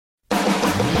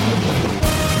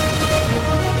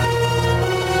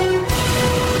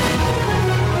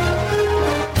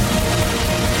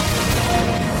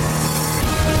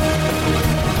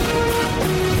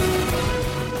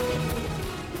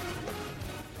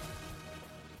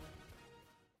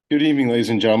Good evening, ladies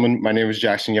and gentlemen. My name is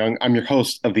Jackson Young. I'm your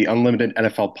host of the Unlimited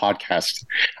NFL podcast.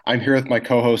 I'm here with my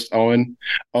co-host Owen.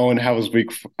 Owen, how was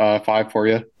week 5 for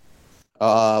you?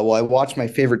 Well, I watched my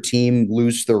favorite team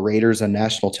lose to the Raiders on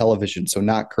national television, so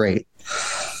not great.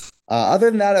 Other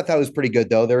than that, I thought it was pretty good,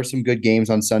 though. There were some good games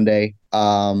on Sunday.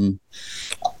 Few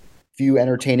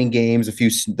entertaining games.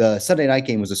 The Sunday night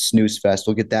game was a snooze fest.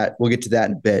 We'll get to that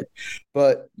in a bit,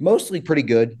 but mostly pretty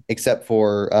good, except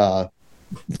for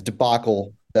the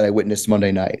debacle that I witnessed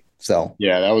Monday night. So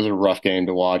Yeah, that was a rough game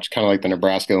to watch, kind of like the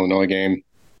Nebraska-Illinois game.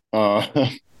 Uh,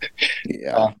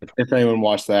 yeah, if anyone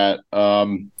watched that.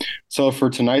 So for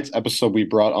tonight's episode, we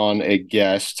brought on a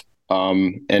guest,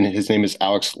 and his name is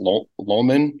Alex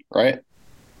Lollman, right?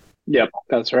 Yep,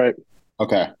 that's right.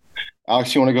 Okay.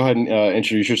 Alex, you want to go ahead and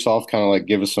introduce yourself, kind of like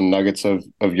give us some nuggets of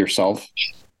yourself?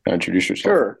 Introduce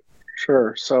yourself.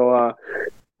 Sure. So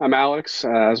I'm Alex,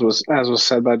 as was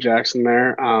said by Jackson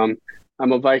there.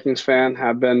 I'm a Vikings fan,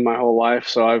 have been my whole life,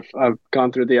 so I've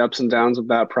gone through the ups and downs of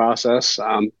that process.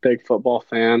 Big football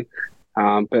fan.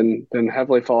 Been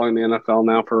heavily following the NFL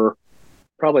now for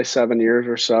probably 7 years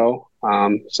or so,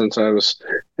 since I was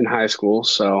in high school.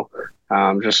 So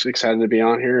just excited to be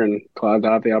on here and glad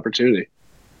to have the opportunity.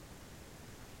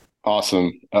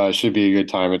 Awesome. Should be a good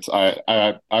time.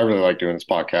 I really like doing this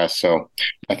podcast, so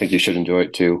I think you should enjoy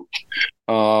it too.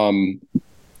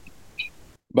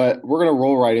 But we're going to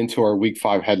roll right into our week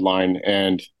 5 headline.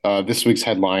 And this week's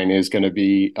headline is going to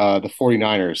be the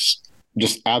 49ers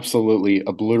just absolutely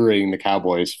obliterating the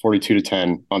Cowboys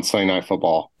 42-10 on Sunday Night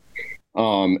Football.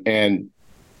 And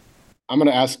I'm going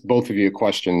to ask both of you a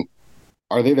question.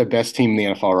 Are they the best team in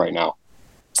the NFL right now?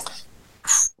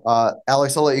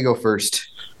 Alex, I'll let you go first.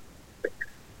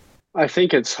 I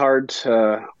think it's hard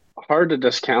to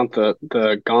discount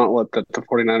the gauntlet that the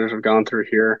 49ers have gone through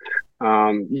here.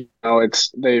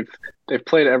 They've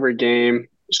played every game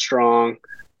strong,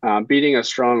 beating a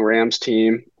strong Rams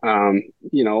team.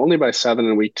 Only by 7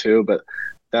 in week 2, but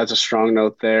that's a strong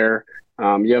note there.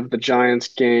 You have the Giants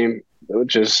game,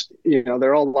 which is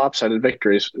they're all lopsided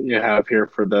victories you have here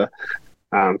for the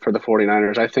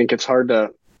 49ers. I think it's hard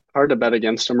to bet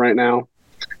against them right now.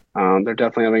 They're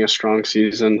definitely having a strong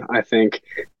season. I think,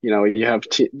 you have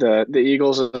the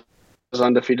Eagles is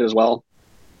undefeated as well.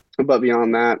 But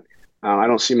beyond that, I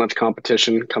don't see much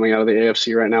competition coming out of the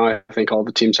AFC right now. I think all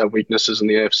the teams have weaknesses in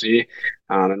the AFC.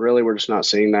 And really, we're just not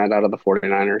seeing that out of the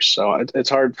 49ers. So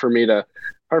it's hard for me to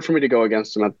go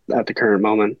against them at the current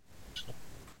moment.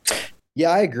 Yeah,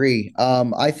 I agree.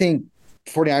 I think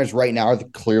 49ers right now are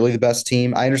clearly the best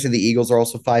team. I understand the Eagles are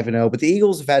also 5-0, but the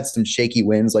Eagles have had some shaky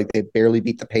wins. Like they barely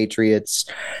beat the Patriots.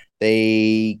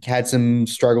 They had some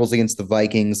struggles against the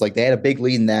Vikings. Like they had a big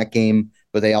lead in that game,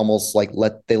 but they almost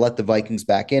let the Vikings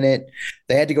back in it.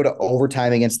 They had to go to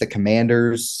overtime against the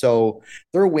Commanders. So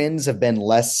their wins have been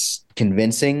less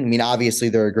convincing. I mean, obviously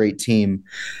they're a great team.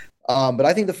 But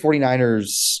I think the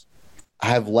 49ers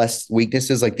have less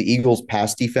weaknesses. Like the Eagles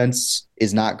pass defense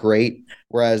is not great,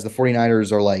 whereas the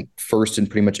 49ers are like first in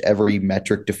pretty much every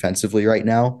metric defensively right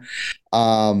now.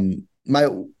 I've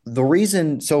said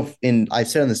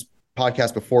on this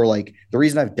podcast before, like the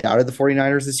reason I've doubted the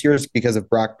 49ers this year is because of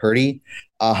Brock Purdy.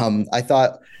 I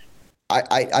thought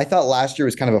last year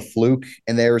was kind of a fluke,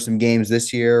 and there were some games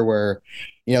this year where,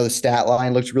 the stat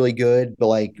line looked really good, but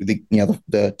like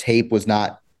the tape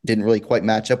didn't really quite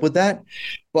match up with that.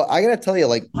 But I gotta tell you,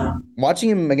 like watching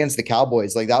him against the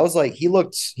Cowboys, like that was like he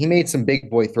made some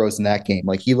big boy throws in that game.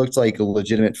 Like he looked like a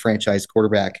legitimate franchise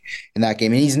quarterback in that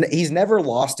game, and he's never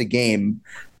lost a game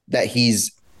that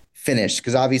he's finished,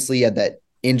 because obviously he had that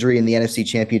injury in the NFC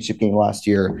Championship game last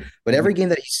year. But every game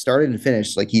that he started and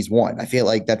finished, like he's won. I feel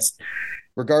like that's,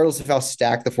 regardless of how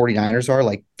stacked the 49ers are,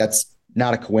 like that's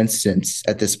not a coincidence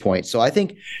at this point. So I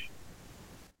think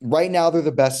right now they're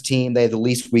the best team. They have the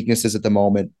least weaknesses at the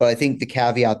moment, but I think the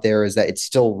caveat there is that it's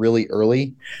still really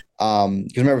early. Because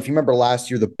if you remember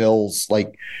last year, the Bills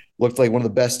looked like one of the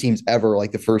best teams ever,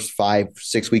 like the first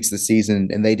 5-6 weeks of the season,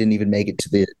 and they didn't even make it to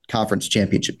the conference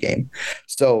championship game.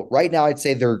 So right now I'd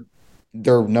say they're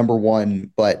number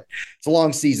one, but it's a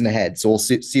long season ahead. So we'll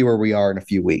see where we are in a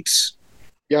few weeks.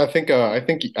 Yeah, I think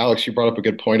Alex, you brought up a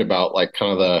good point about like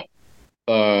kind of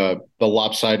the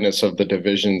lopsidedness of the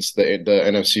divisions, the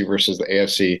NFC versus the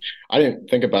AFC. I didn't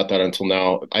think about that until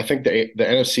now. I think the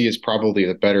NFC is probably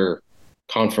the better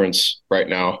conference right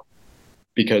now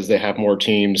because they have more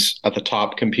teams at the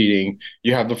top competing.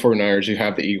 You have the 49ers, you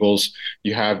have the Eagles,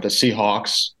 you have the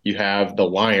Seahawks, you have the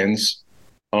Lions,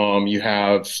 you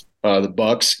have the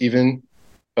Bucks even.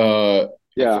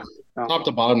 Yeah. Top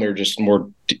to bottom, they're just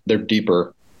they're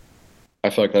deeper. I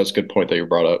feel like that's a good point that you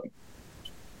brought up.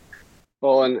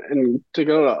 Well, and to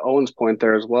go to Owen's point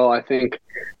there as well, I think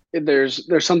there's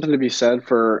something to be said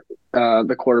for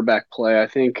the quarterback play. I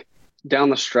think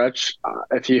down the stretch,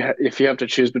 if you have to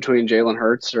choose between Jalen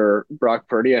Hurts or Brock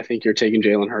Purdy, I think you're taking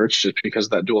Jalen Hurts just because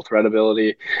of that dual threat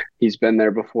ability. He's been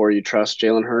there before. You trust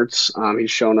Jalen Hurts.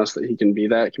 He's shown us that he can be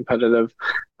that competitive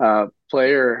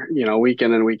player, week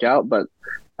in and week out. But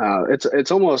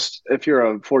it's almost, if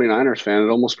you're a 49ers fan, it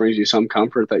almost brings you some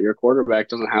comfort that your quarterback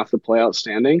doesn't have to play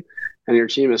outstanding and your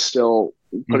team is still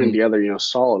putting together,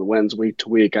 solid wins week to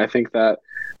week. I think that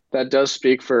does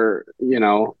speak for,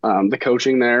 the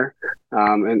coaching there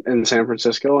in San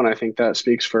Francisco. And I think that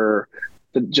speaks for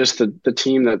the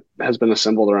team that has been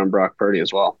assembled around Brock Purdy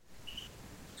as well.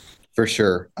 For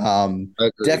sure.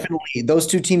 Definitely. Those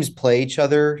two teams play each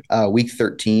other week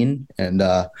 13. And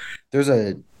there's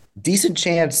a decent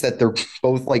chance that they're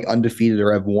both like undefeated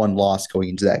or have one loss going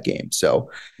into that game. So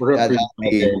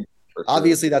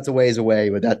obviously that's a ways away,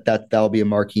 but that'll be a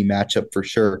marquee matchup for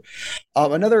sure.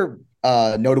 Another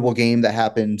notable game that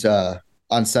happened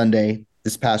on Sunday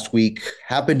this past week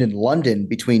happened in London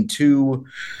between two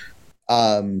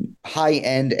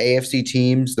high-end AFC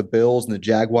teams, the Bills and the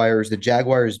Jaguars. The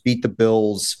Jaguars beat the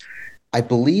Bills, I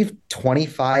believe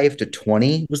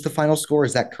 25-20 was the final score.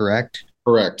 Is that correct?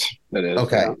 Correct. That is.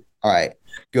 Okay. Yeah. All right.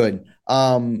 Good.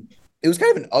 It was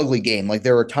kind of an ugly game. Like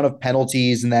there were a ton of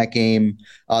penalties in that game.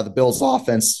 The Bills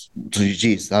offense,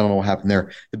 geez, I don't know what happened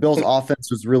there. The Bills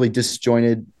offense was really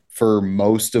disjointed for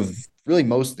most of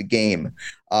the game.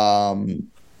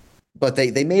 But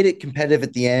they made it competitive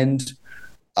at the end.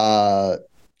 I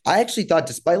actually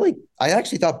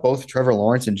thought both Trevor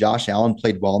Lawrence and Josh Allen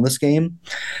played well in this game.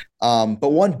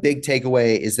 But one big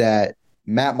takeaway is that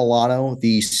Matt Milano,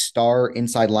 the star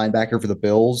inside linebacker for the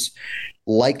Bills,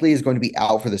 likely is going to be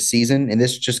out for the season. And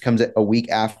this just comes a week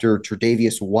after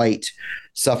Tre'Davious White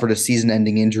suffered a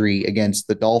season-ending injury against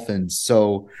the Dolphins.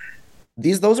 So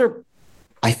those are,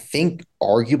 I think,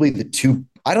 arguably the two.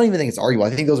 I don't even think it's arguable.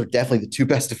 I think those are definitely the two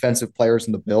best defensive players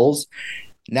in the Bills.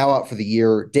 Now out for the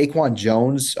year. Daquan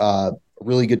Jones, a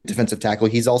really good defensive tackle.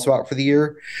 He's also out for the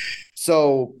year.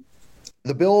 So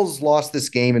the Bills lost this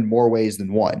game in more ways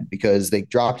than one because they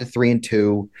dropped to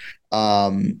 3-2.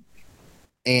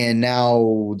 And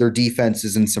now their defense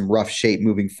is in some rough shape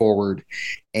moving forward.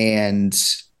 And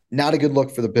not a good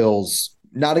look for the Bills.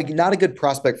 Not a good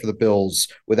prospect for the Bills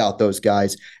without those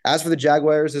guys. As for the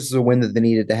Jaguars, this is a win that they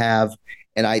needed to have.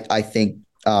 And I think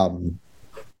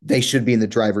they should be in the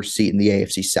driver's seat in the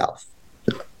AFC South.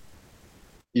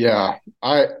 Yeah,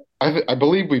 I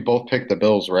believe we both picked the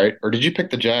Bills, right? Or did you pick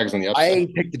the Jags on the upside? I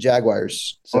picked the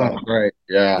Jaguars. So. Oh, right.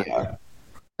 Yeah.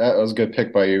 That was a good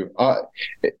pick by you.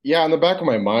 Yeah, in the back of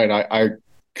my mind, I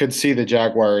could see the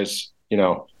Jaguars,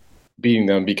 beating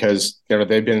them because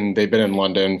they've been in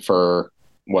London for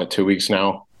 2 weeks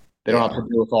now. They don't have to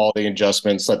deal with all the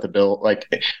adjustments that the Bill I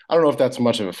don't know if that's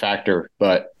much of a factor,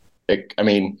 but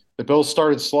the Bills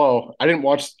started slow. I didn't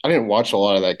watch a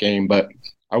lot of that game, but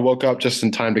I woke up just in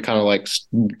time to kind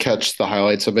of catch the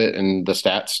highlights of it and the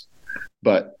stats.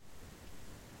 But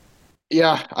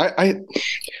yeah,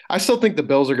 I still think the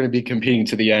Bills are going to be competing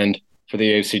to the end for the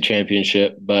AFC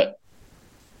Championship, but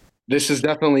this is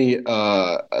definitely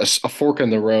a fork in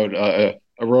the road, a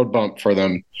road bump for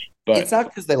them. But it's not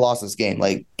because they lost this game;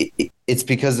 it's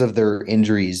because of their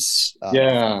injuries.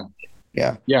 Yeah,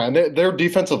 and their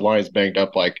defensive line is banged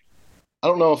up. I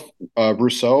don't know if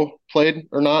Rousseau played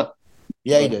or not.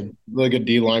 Yeah, he did. Really good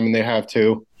D lineman they have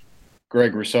too.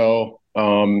 Greg Rousseau.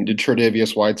 Did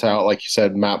Tre'Davious White's out, like you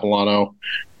said, Matt Milano.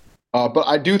 But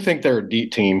I do think they're a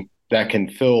deep team that can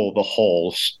fill the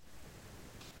holes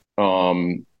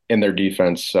in their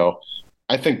defense. So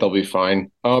I think they'll be fine.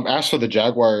 As for the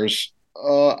Jaguars,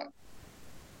 I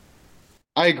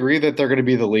agree that they're going to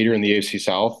be the leader in the AFC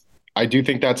South. I do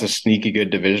think that's a sneaky good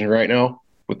division right now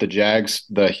with the Jags,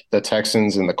 the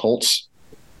Texans, and the Colts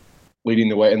leading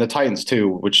the way, and the Titans too,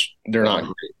 which they're not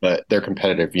great, but they're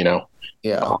competitive,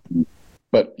 Yeah.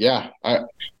 But yeah,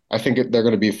 I think they're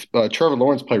going to be. Trevor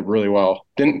Lawrence played really well.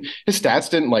 His stats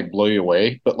didn't blow you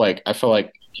away, but I feel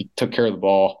like he took care of the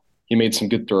ball. He made some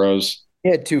good throws. He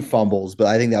had 2 fumbles, but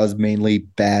I think that was mainly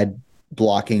bad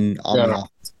blocking on the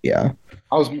offense. Yeah.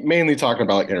 I was mainly talking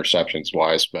about interceptions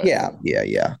wise, but yeah.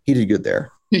 He did good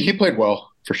there. He played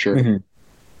well for sure. Mm-hmm.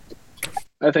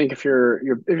 I think if you're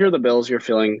the Bills, you're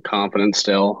feeling confident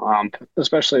still,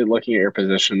 especially looking at your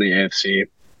position in the AFC.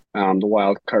 The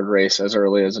wild card race as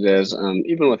early as it is,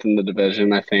 even within the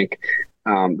division, I think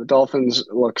the Dolphins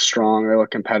look strong. They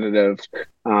look competitive.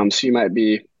 So you might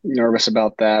be nervous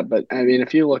about that. But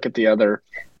if you look at the other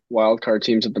wild card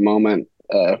teams at the moment,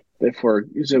 if we're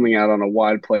zooming out on a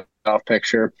wide playoff playoff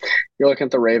picture. You're looking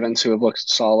at the Ravens, who have looked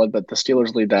solid, but the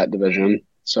Steelers lead that division.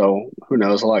 So who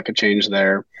knows? A lot could change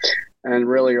there. And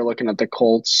really, you're looking at the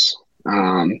Colts,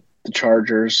 the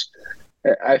Chargers.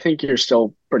 I think you're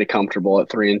still pretty comfortable at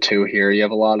 3-2 here. You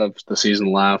have a lot of the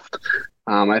season left.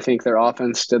 I think their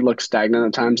offense did look stagnant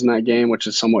at times in that game, which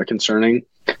is somewhat concerning.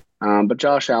 But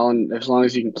Josh Allen, as long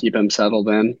as you can keep him settled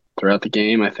in throughout the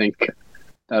game, I think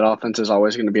that offense is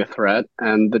always going to be a threat.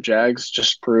 And the Jags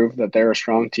just prove that they're a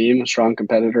strong team, a strong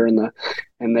competitor in the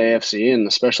AFC, and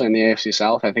especially in the AFC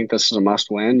South. I think this is a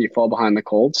must win. You fall behind the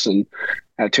Colts, and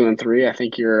at 2-3, I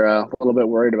think you're a little bit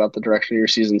worried about the direction of your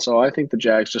season. So I think the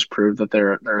Jags just proved that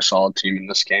they're a solid team in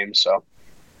this game. So.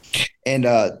 And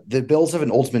the Bills have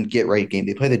an ultimate get right game.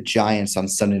 They play the Giants on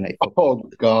Sunday Night Football. Oh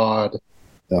God,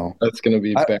 So that's going to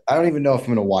be bad. I don't even know if I'm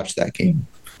going to watch that game.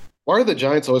 Why are the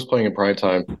Giants always playing in prime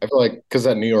time? I feel like because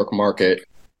that New York market.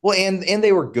 Well, and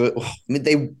they were good. I mean,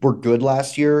 they were good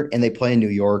last year, and they play in New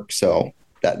York, so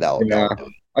that'll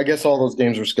I guess all those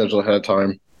games were scheduled ahead of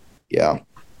time. Yeah.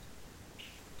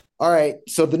 All right.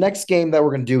 So the next game that we're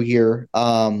going to do here,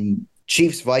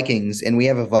 Chiefs Vikings, and we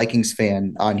have a Vikings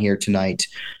fan on here tonight.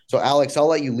 So Alex, I'll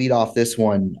let you lead off this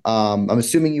one. I'm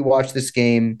assuming you watched this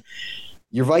game.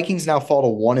 Your Vikings now fall to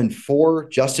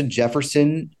 1-4. Justin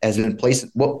Jefferson has been placed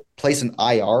in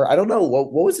IR. I don't know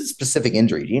what was his specific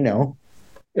injury. Do you know?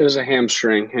 It was a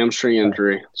hamstring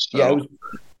injury. So. Yeah,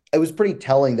 it was pretty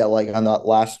telling that like on that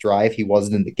last drive he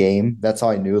wasn't in the game. That's how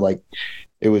I knew like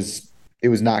it was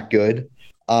not good.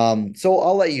 So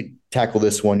I'll let you tackle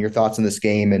this one. Your thoughts on this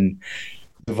game and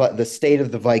the state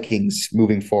of the Vikings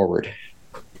moving forward.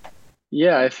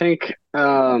 Yeah, I think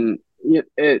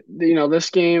this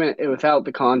game without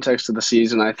the context of the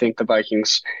season, I think the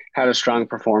Vikings had a strong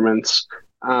performance.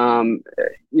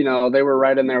 They were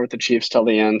right in there with the Chiefs till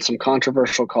the end. Some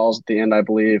controversial calls at the end, I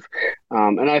believe,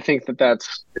 and I think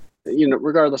that's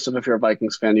regardless of if you're a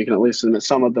Vikings fan, you can at least admit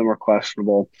some of them were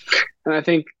questionable. And I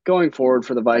think going forward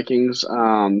for the Vikings,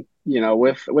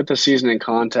 with the season in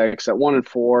context at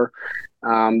 1-4,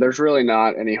 there's really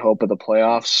not any hope of the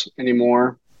playoffs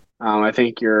anymore. I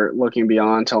think you're looking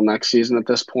beyond till next season at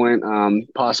this point,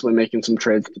 possibly making some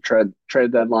trades at the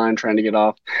trade deadline, trying to get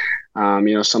off,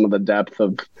 some of the depth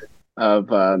of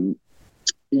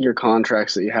your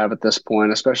contracts that you have at this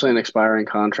point, especially an expiring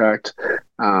contract.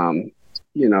 I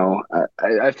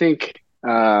think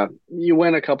you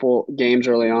win a couple games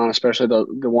early on, especially the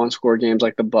one-score games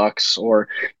like the Bucks or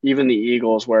even the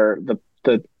Eagles, where the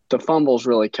fumbles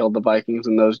really killed the Vikings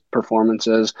in those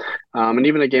performances, and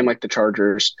even a game like the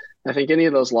Chargers. I think any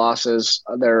of those losses,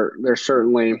 they're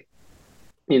certainly,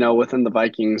 within the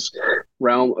Vikings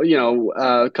realm.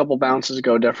 A couple bounces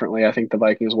go differently. I think the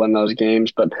Vikings win those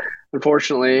games, but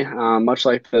unfortunately, much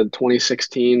like the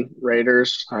 2016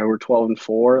 Raiders, were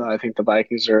 12-4. I think the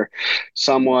Vikings are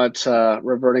somewhat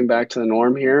reverting back to the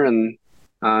norm here. And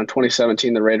in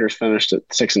 2017, the Raiders finished at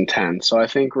 6-10. So I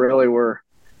think really we're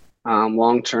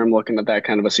long term looking at that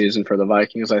kind of a season for the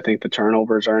Vikings. I think the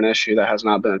turnovers are an issue that has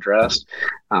not been addressed.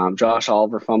 Josh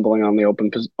Oliver fumbling on the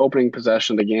opening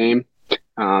possession of the game.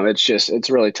 It's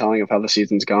really telling of how the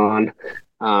season's gone.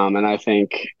 And I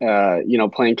think,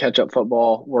 playing catch-up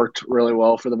football worked really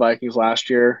well for the Vikings last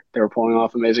year. They were pulling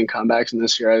off amazing comebacks, and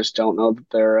this year I just don't know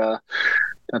that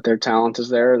their talent is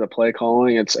there. The play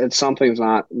calling, it's something's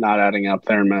not adding up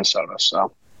there in Minnesota.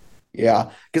 So,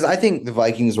 yeah, because I think the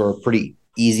Vikings were a pretty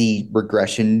easy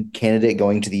regression candidate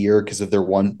going to the year because of their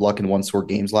luck in one-score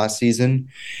games last season.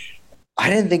 I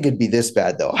didn't think it'd be this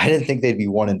bad though. I didn't think they'd be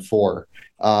 1-4.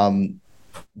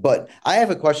 But I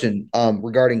have a question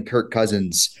regarding Kirk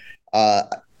Cousins.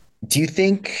 Do you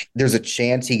think there's a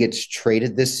chance he gets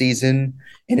traded this season?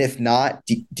 And if not,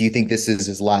 do you think this is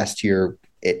his last year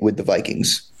with the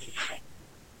Vikings?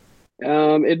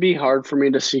 It'd be hard for me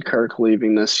to see Kirk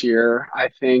leaving this year. I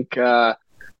think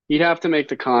you'd have to make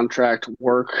the contract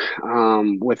work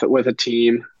with a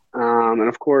team. And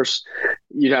of course,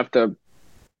 you'd have to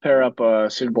pair up a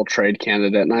suitable trade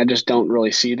candidate, and I just don't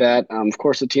really see that. Of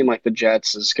course, a team like the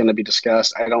Jets is going to be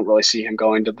discussed. I don't really see him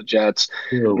going to the Jets.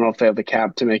 I don't know if they have the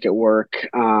cap to make it work.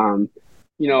 I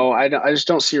just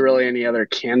don't see really any other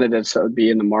candidates that would be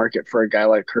in the market for a guy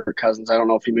like Kirk Cousins. I don't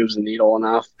know if he moves the needle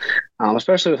enough,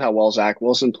 especially with how well Zach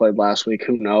Wilson played last week.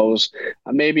 Who knows?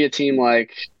 Maybe a team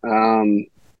like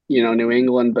New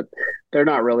England, but they're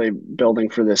not really building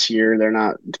for this year. They're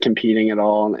not competing at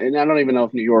all. And I don't even know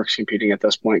if New York's competing at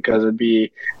this point because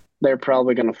they're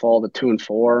probably going to fall to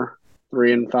 2-4,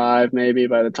 3-5 maybe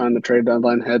by the time the trade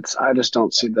deadline hits. I just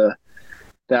don't see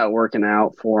that working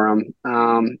out for them.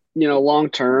 Long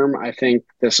term, I think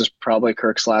this is probably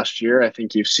Kirk's last year. I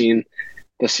think you've seen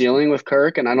the ceiling with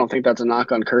Kirk, and I don't think that's a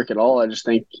knock on Kirk at all. I just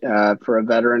think for a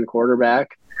veteran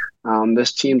quarterback,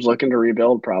 this team's looking to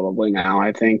rebuild probably now.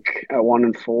 I think at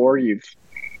 1-4,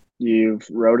 you've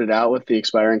rode it out with the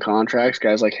expiring contracts.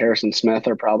 Guys like Harrison Smith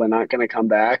are probably not going to come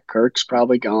back. Kirk's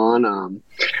probably gone.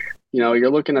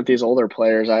 You're looking at these older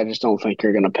players. I just don't think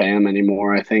you're going to pay them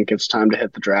anymore. I think it's time to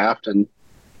hit the draft and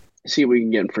see what we can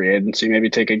get in free agency. Maybe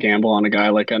take a gamble on a guy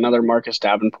like another Marcus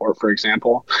Davenport, for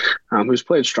example, who's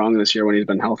played strong this year when he's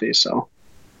been healthy. So,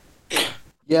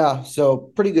 yeah, so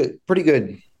pretty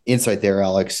good insight there,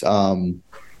 Alex.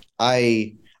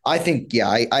 I think, yeah,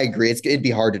 I agree. It'd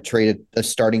be hard to trade a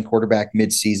starting quarterback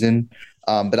mid-season,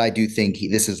 but I do think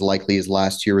this is likely his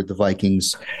last year with the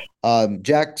Vikings.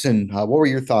 Jackson, what were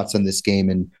your thoughts on this game,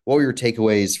 and what were your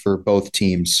takeaways for both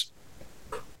teams?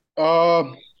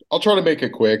 I'll try to make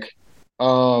it quick.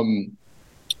 I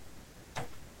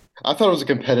thought it was a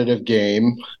competitive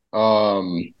game.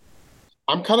 I'm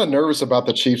kind of nervous about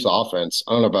the Chiefs' offense.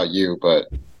 I don't know about you, but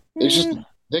it's just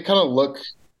they kind of look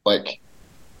like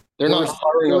they're not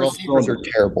firing on all receivers are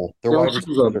terrible. Their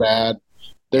receivers are bad.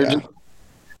 They're just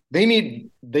they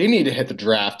need to hit the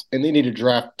draft, and they need to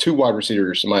draft 2 wide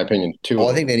receivers, in my opinion.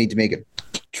 I think they need to make a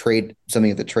trade,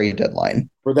 something at the trade deadline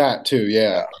for that too.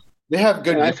 Yeah, they have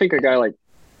good. And I think a guy like.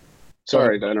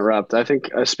 Sorry to interrupt. I think,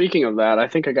 speaking of that, I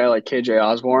think a guy like KJ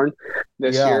Osborne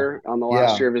this year on the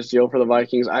last year of his deal for the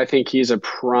Vikings, I think he's a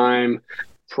prime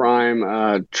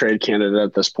trade candidate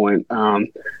at this point.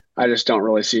 I just don't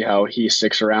really see how he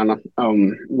sticks around.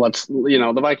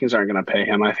 The Vikings aren't going to pay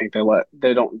him. I think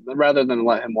rather than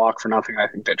let him walk for nothing, I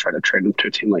think they try to trade him to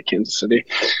a team like Kansas City.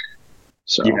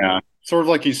 So yeah, sort of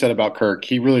like you said about Kirk,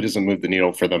 he really doesn't move the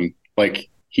needle for them. Like,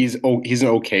 he's an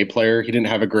okay player. He didn't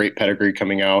have a great pedigree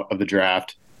coming out of the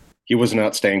draft. He was an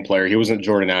outstanding player. He wasn't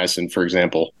Jordan Addison, for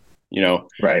example.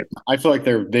 Right. I feel like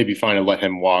they'd be fine to let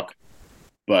him walk.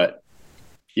 But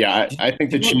yeah, I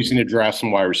think the Chiefs need to draft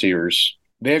some wide receivers.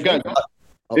 They've got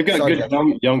good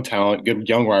young talent, good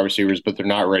young wide receivers, but they're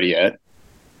not ready yet.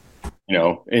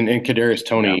 And Kadarius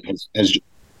Toney has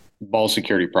ball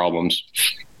security problems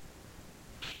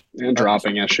and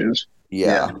dropping issues.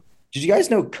 Yeah. Did you guys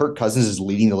know Kirk Cousins is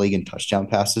leading the league in touchdown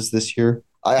passes this year?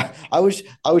 I was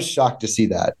shocked to see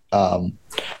that,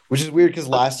 which is weird because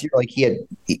last year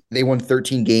they won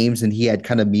 13 games and he had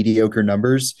kind of mediocre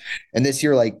numbers, and this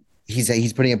year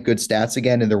he's putting up good stats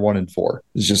again and they're 1-4.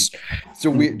 It's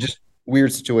a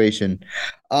weird situation.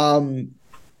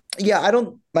 I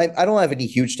don't have any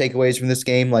huge takeaways from this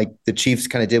game. Like, the Chiefs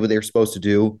kind of did what they were supposed to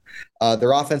do.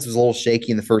 Their offense was a little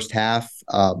shaky in the first half.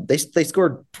 They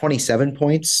scored 27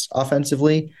 points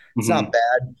offensively. It's not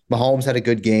bad. Mahomes had a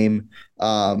good game.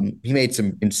 He made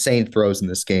some insane throws in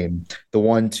this game. The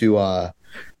one to I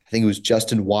think it was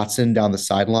Justin Watson down the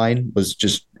sideline was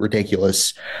just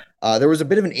ridiculous. There was a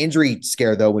bit of an injury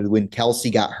scare though when Kelsey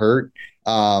got hurt.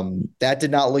 That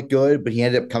did not look good, but he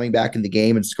ended up coming back in the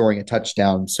game and scoring a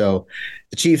touchdown. So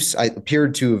the Chiefs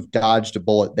appeared to have dodged a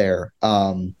bullet there.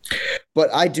 But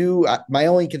my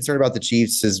only concern about the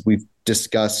Chiefs, as we've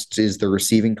discussed, is the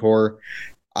receiving core.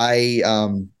 I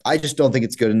just don't think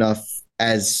it's good enough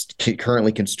as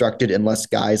currently constructed unless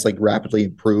guys rapidly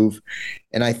improve.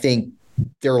 And I think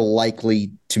they're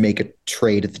likely to make a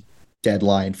trade at the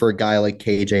deadline for a guy like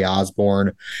KJ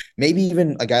Osborne, maybe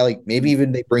even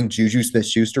they bring Juju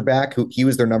Smith-Schuster back, who he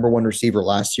was their number 1 receiver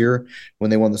last year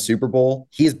when they won the Super Bowl.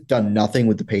 He has done nothing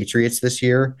with the Patriots this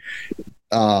year.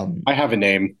 I have a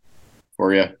name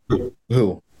for you.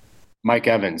 Who? Mike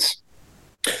Evans.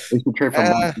 They should trade for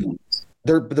Mike Evans.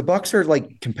 The Bucs are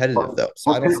competitive though,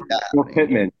 so I don't see that. Or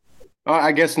Pittman.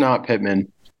 I guess not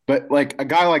Pittman, but a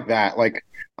guy like that,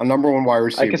 a number 1 wide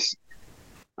receiver.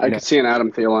 I could see an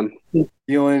Adam Thielen.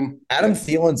 Adam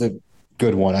Thielen's a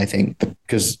good one, I think,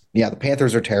 because the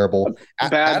Panthers are terrible.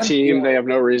 Bad team. They have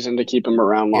no reason to keep him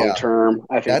around long term.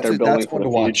 I think they're building for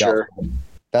the future.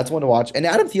 That's one to watch. And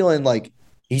Adam Thielen,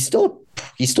 he's still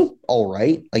all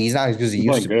right. He's not as good as he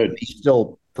used to be. He's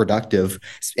still productive,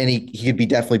 and he could be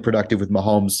definitely productive with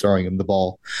Mahomes throwing him the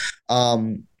ball.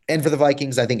 And for the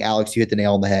Vikings, I think, Alex, you hit the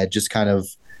nail on the head. Just kind of,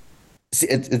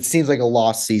 it seems like a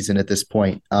lost season at this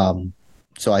point.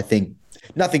 So I think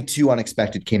nothing too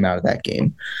unexpected came out of that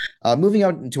game. Moving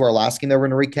on to our last game that we're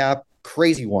going to recap,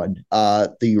 crazy one.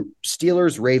 The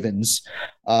Steelers-Ravens.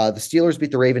 The Steelers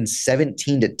beat the Ravens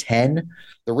 17-10.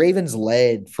 The Ravens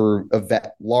led for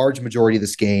a large majority of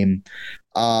this game.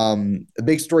 The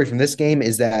big story from this game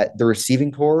is that the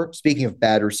receiving core, speaking of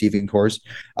bad receiving cores,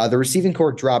 the receiving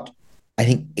core dropped, I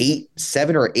think,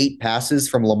 7 or 8 passes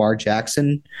from Lamar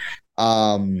Jackson.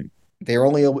 They were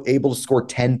only able to score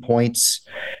 10 points.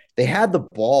 They had the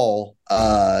ball,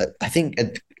 I think,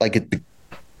 at the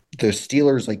the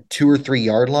Steelers like 2 or 3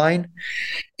 yard line,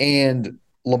 and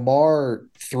Lamar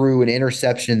threw an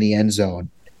interception in the end zone.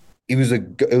 It was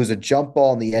a jump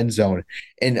ball in the end zone,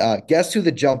 and guess who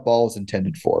the jump ball was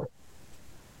intended for?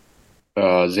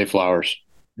 Zay Flowers.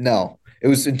 No, it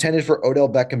was intended for Odell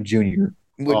Beckham Jr.,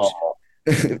 which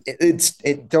Oh,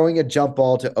 throwing a jump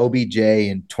ball to OBJ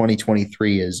in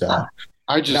 2023 is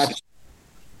I just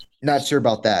not sure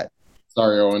about that.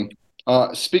 sorry, Owen.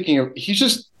 Speaking of, he's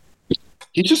just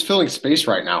filling space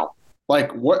right now.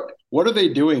 Like what are they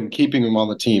doing keeping him on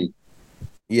the team?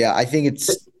 Yeah, I think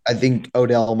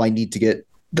Odell might need to get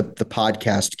the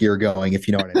podcast gear going, if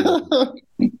you know what I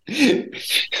mean.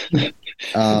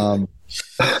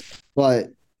 But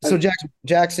so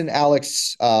Jackson,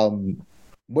 Alex,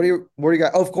 what do you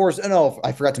got? Oh, of course. Oh, no,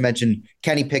 I forgot to mention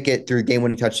Kenny Pickett threugh a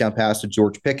game-winning touchdown pass to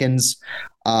George Pickens.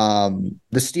 The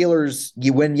Steelers,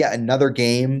 you win yet another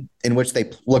game in which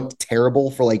they looked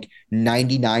terrible for like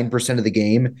 99% of the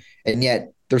game, and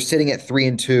yet they're sitting at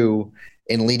 3-2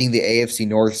 and leading the AFC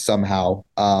North somehow.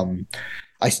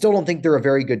 I still don't think they're a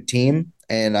very good team,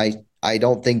 and I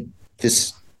don't think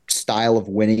this style of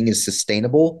winning is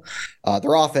sustainable.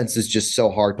 Their offense is just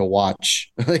so hard to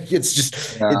watch. Like it's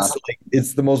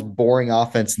the most boring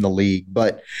offense in the league.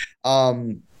 But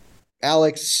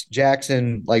Alex,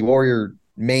 Jackson, like what were your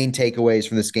main takeaways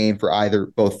from this game for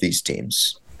both these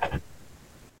teams?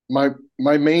 My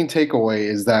main takeaway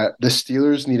is that the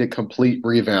Steelers need a complete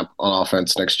revamp on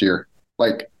offense next year.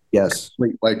 Yes.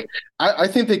 I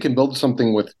think they can build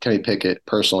something with Kenny Pickett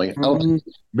personally.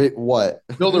 But what?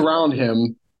 Build around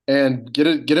him and get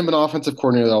him an offensive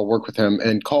coordinator that'll work with him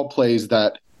and call plays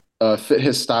that fit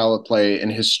his style of play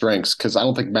and his strengths. Because I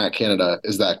don't think Matt Canada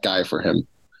is that guy for him.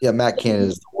 Yeah, Matt Canada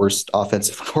is the worst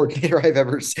offensive coordinator I've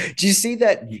ever seen. Did you see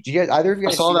that? Did you guys, either of you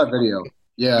guys I saw that video.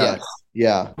 Yeah. Yes.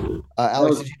 Yeah.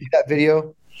 Alex, did you see that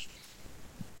video?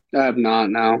 I have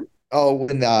not now. Oh,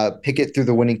 when Pickett threw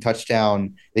the winning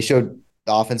touchdown, they showed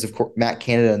the Matt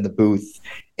Canada in the booth,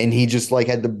 and he just like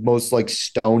had the most like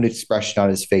stoned expression on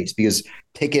his face because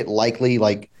Pickett likely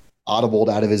like audibled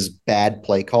out of his bad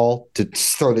play call to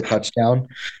throw the touchdown.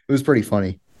 It was pretty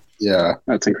funny. Yeah.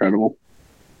 That's incredible.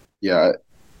 Yeah.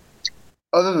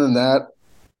 Other than that,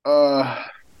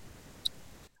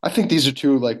 I think these are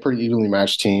two like pretty evenly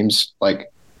matched teams.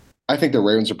 Like, I think the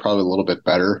Ravens are probably a little bit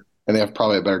better, and they have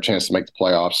probably a better chance to make the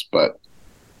playoffs. But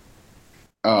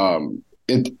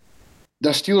the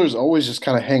Steelers always just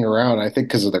kind of hang around. I think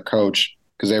because of their coach,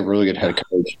 because they have a really good head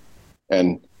coach,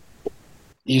 and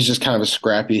he's just kind of a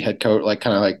scrappy head coach, like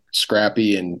kind of like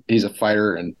scrappy, and he's a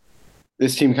fighter. And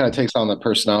this team kind of takes on the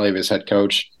personality of his head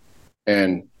coach,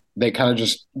 and they kind of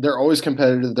they're always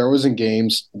competitive. They're always in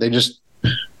games. They just,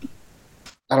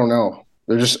 I don't know.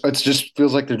 It just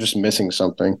feels like they're just missing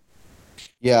something.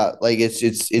 Yeah, like it's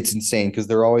insane because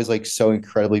they're always like so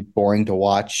incredibly boring to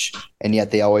watch, and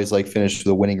yet they always like finish with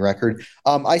a winning record.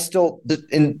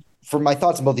 And for my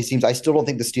thoughts on both these teams, I still don't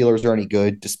think the Steelers are any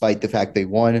good, despite the fact they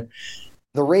won.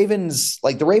 The Ravens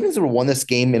would have won this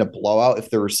game in a blowout if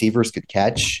their receivers could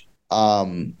catch.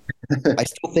 I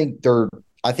still think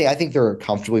I think they're a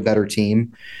comfortably better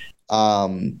team.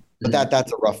 But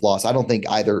that's a rough loss. I don't think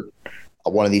either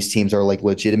one of these teams are like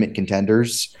legitimate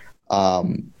contenders. Yeah.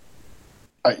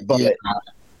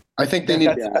 I think they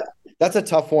need. That's a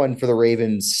tough one for the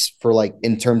Ravens for like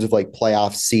in terms of like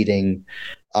playoff seeding.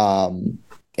 And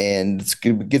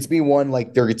it gets me one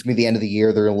like there gets me the end of the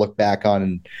year. They're gonna look back on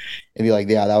and be like,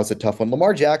 yeah, that was a tough one.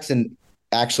 Lamar Jackson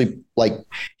actually like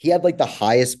he had like the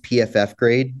highest PFF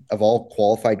grade of all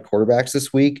qualified quarterbacks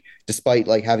this week, despite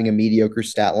like having a mediocre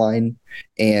stat line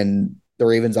and the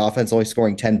Ravens offense only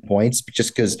scoring 10 points,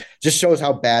 just shows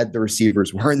how bad the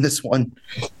receivers were in this one.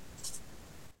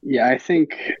 Yeah, I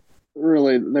think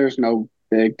really there's no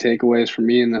big takeaways for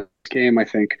me in this game. I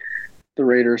think the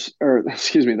Ravens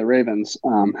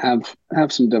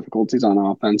have some difficulties on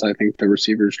offense. I think the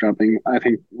receivers dropping. I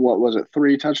think what was it,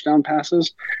 3 touchdown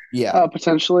passes? Yeah,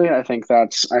 potentially. I think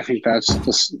that's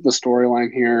the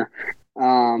storyline here.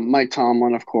 Mike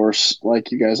Tomlin, of course,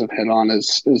 like you guys have hit on,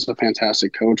 is a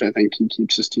fantastic coach. I think he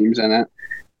keeps his teams in it.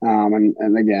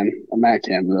 And again, Matt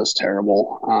Canada is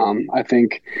terrible. I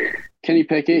think Kenny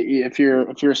Pickett, if you're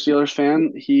a Steelers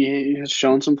fan, he has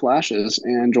shown some flashes,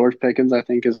 and George Pickens, I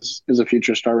think, is a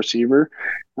future star receiver,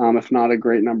 if not a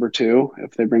great number 2,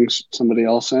 if they bring somebody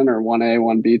else in, or 1A,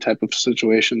 1B type of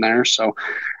situation there. So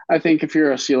I think if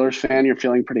you're a Steelers fan, you're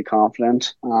feeling pretty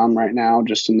confident right now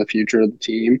just in the future of the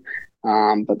team.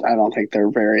 But I don't think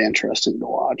they're very interesting to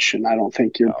watch, and I don't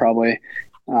think you're probably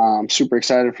super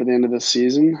excited for the end of this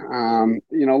season.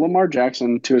 Lamar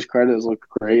Jackson, to his credit, has looked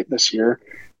great this year.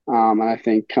 And I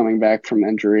think coming back from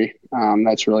injury,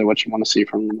 That's really what you want to see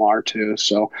from Lamar too.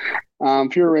 So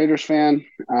if you're a Raiders fan,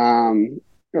 a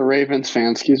Ravens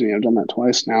fan, excuse me, I've done that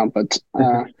twice now, but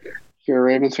if you're a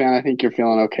Ravens fan, I think you're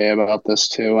feeling okay about this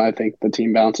too. I think the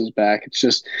team bounces back. It's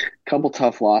just a couple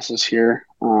tough losses here.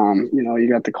 You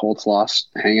got the Colts loss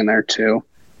hanging there too.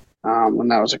 When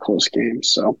that was a close game.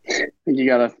 So I think you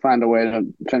got to find a way to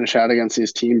finish out against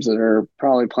these teams that are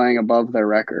probably playing above their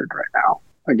record right now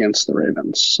against the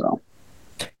Ravens. So,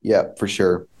 yeah, for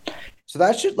sure. So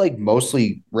that should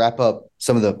mostly wrap up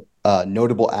some of the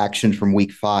notable action from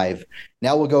week 5.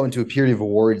 Now we'll go into a period of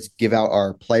awards, give out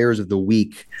our players of the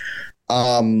week.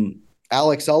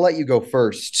 Alex, I'll let you go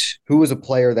first. Who was a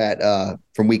player that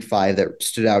from week 5 that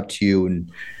stood out to you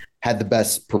and had the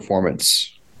best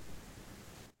performance?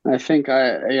 I think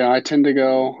I tend to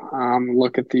go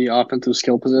look at the offensive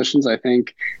skill positions. I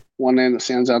think one name that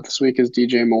stands out this week is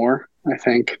DJ Moore. I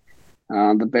think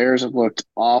the Bears have looked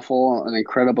awful and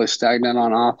incredibly stagnant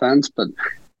on offense, but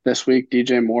this week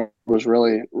DJ Moore was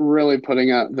really, really putting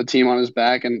the team on his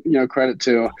back. And credit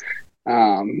to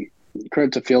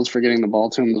Fields for getting the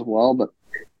ball to him as well. But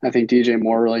I think DJ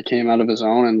Moore really came out of his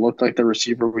own and looked like the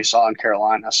receiver we saw in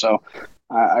Carolina. So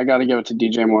I got to give it to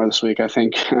DJ Moore this week. I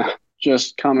think.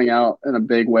 Just coming out in a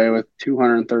big way with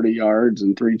 230 yards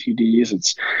and 3 TDs.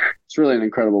 It's really an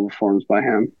incredible performance by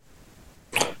him.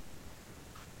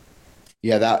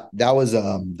 Yeah, that was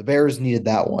the Bears needed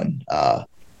that one.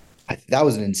 That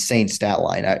was an insane stat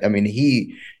line. I mean,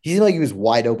 he seemed like he was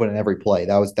wide open in every play.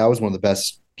 That was one of the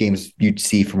best games you'd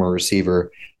see from a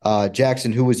receiver.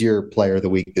 Jackson, who was your player of the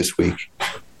week this week?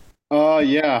 I'm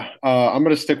going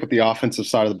to stick with the offensive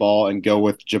side of the ball and go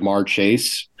with Jamar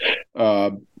Chase.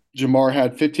 Jamar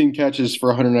had 15 catches for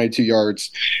 192 yards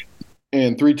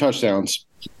and 3 touchdowns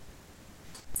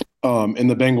in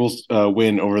the Bengals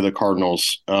win over the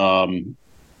Cardinals. And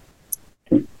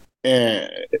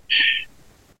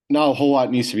not a whole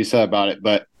lot needs to be said about it,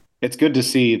 but it's good to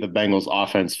see the Bengals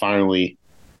offense finally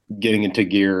getting into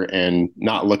gear and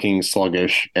not looking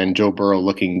sluggish, and Joe Burrow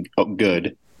looking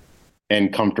good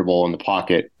and comfortable in the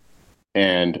pocket.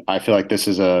 And I feel like this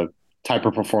is a type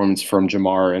of performance from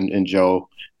Jamar and Joe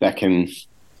that can,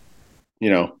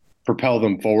 propel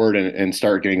them forward and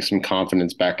start getting some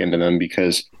confidence back into them,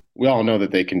 because we all know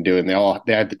that they can do it, and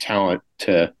they had the talent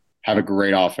to have a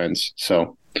great offense.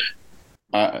 So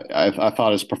I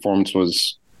thought his performance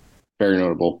was very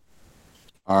notable.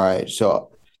 All right, so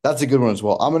that's a good one as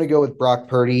well. I'm going to go with Brock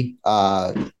Purdy,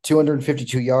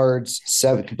 252 yards,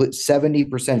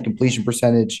 70% completion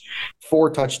percentage, 4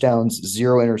 touchdowns,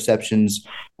 0 interceptions,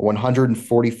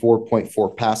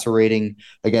 144.4 passer rating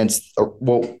against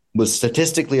what was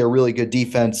statistically a really good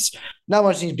defense. Not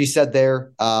much needs to be said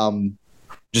there.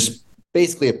 Just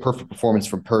basically a perfect performance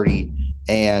from Purdy.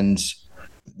 And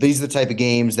these are the type of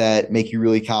games that make you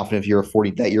really confident if you're a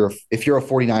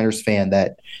 49ers fan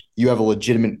that you have a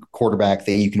legitimate quarterback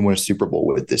that you can win a Super Bowl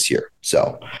with this year.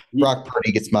 So Brock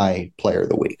Purdy gets my player of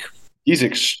the week. He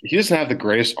doesn't have the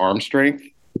greatest arm strength,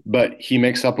 but he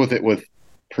makes up with it with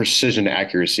precision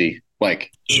accuracy.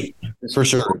 For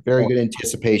sure. Very good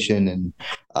anticipation and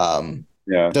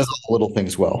does all the little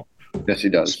things well. Yes, he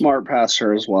does. Smart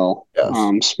passer as well.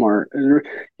 Yes. Smart.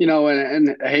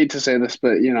 And I hate to say this,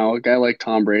 but, a guy like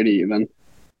Tom Brady even,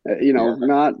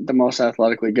 not the most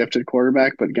athletically gifted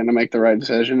quarterback, but going to make the right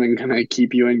decision and going to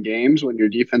keep you in games when your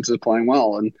defense is playing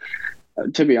well. And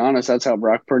to be honest, that's how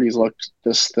Brock Purdy's looked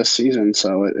this season.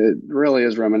 So it really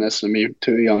is reminiscent of me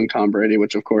to a young Tom Brady,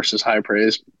 which, of course, is high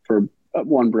praise for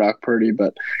one Brock Purdy.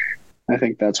 But I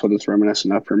think that's what it's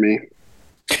reminiscent of for me.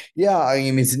 Yeah, I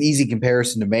mean, it's an easy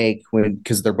comparison to make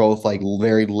because they're both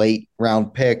very late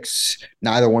round picks.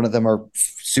 Neither one of them are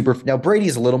super. Now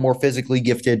Brady's a little more physically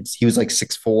gifted. He was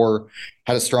 6'4",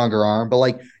 had a stronger arm,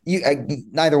 but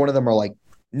neither one of them are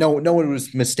no one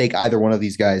would mistake either one of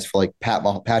these guys for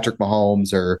Patrick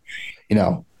Mahomes or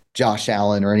Josh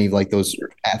Allen or any of those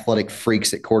athletic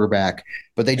freaks at quarterback.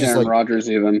 But they just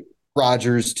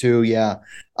Rodgers too. Yeah,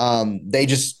 they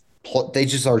just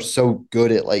are so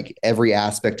good at every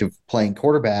aspect of playing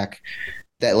quarterback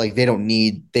that they don't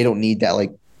need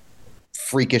that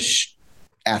freakish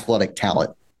athletic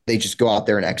talent. They just go out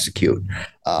there and execute.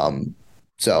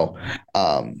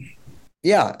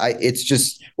 It's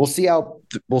just we'll see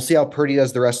how Purdy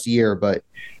does the rest of the year, but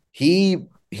he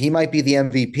might be the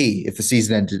MVP if the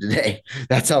season ended today.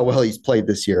 That's how well he's played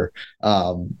this year.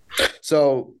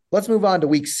 So let's move on to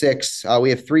week 6.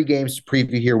 We have 3 games to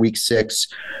preview here, week 6.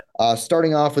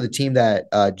 Starting off with a team that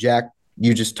Jack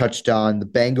you just touched on, the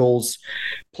Bengals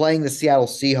playing the Seattle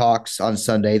Seahawks on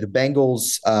Sunday. The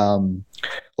Bengals,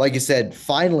 like I said,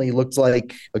 finally looked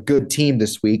like a good team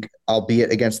this week,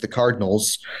 albeit against the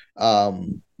Cardinals.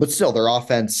 But still, their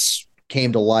offense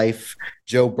came to life.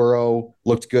 Joe Burrow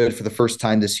looked good for the first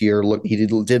time this year. He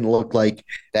didn't look like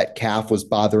that calf was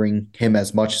bothering him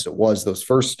as much as it was those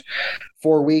first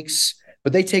 4 weeks.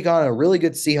 But they take on a really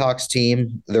good Seahawks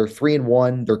team. They're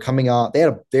 3-1. They're coming on.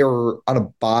 They were on a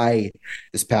bye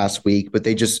this past week, but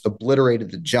they just obliterated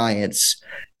the Giants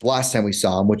the last time we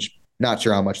saw them, which not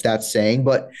sure how much that's saying,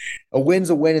 but a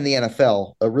win's a win in the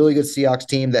NFL. A really good Seahawks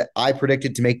team that I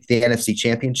predicted to make the NFC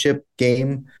Championship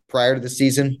game prior to the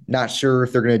season. Not sure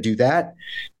if they're going to do that,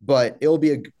 but it'll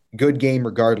be a good game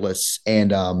regardless.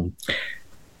 And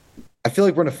I feel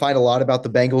like we're going to find a lot about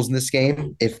the Bengals in this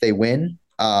game if they win.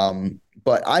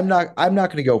 But I'm not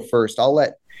going to go first. I'll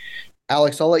let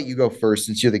you go first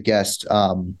since you're the guest.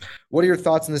 What are your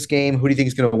thoughts on this game? Who do you think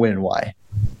is going to win and why?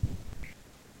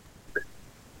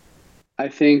 I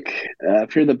think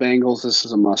if you're the Bengals, this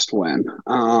is a must-win.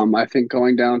 I think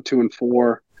going down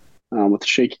 2-4 with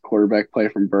shaky quarterback play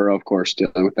from Burrow, of course,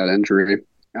 dealing with that injury,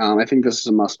 I think this is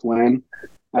a must-win.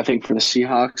 I think for the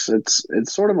Seahawks, it's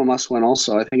sort of a must-win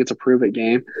also. I think it's a prove-it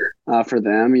game for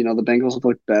them. You know, the Bengals have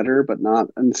looked better, but not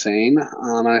insane.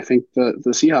 And I think the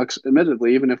Seahawks,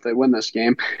 admittedly, even if they win this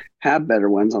game, have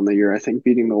better wins on the year. I think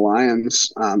beating the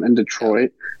Lions in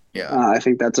Detroit, I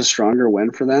think that's a stronger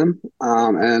win for them.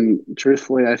 And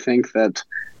truthfully, I think that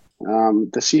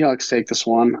the Seahawks take this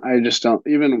one. I just don't,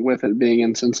 even with it being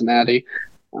in Cincinnati,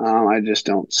 I just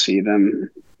don't see them.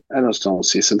 I just don't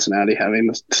see Cincinnati having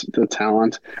the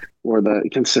talent or the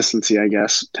consistency, I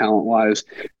guess, talent-wise.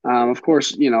 Of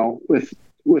course, you know, with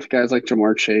guys like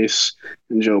Jamar Chase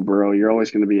and Joe Burrow, you're always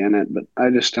going to be in it, but I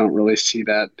just don't really see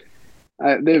that.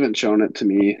 They haven't shown it to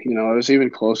me. You know, it was even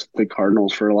close to the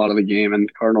Cardinals for a lot of the game,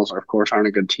 and Cardinals, of course, aren't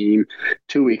a good team.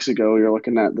 2 weeks ago, you're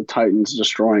looking at the Titans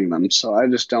destroying them. So I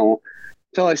just don't,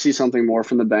 until I see something more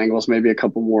from the Bengals, maybe a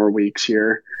couple more weeks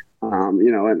here.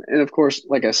 You know, and of course,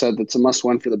 like I said, it's a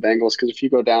must-win for the Bengals because if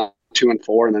you go down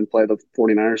 2-4 and then play the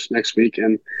 49ers next week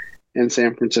in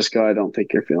San Francisco, I don't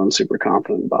think you're feeling super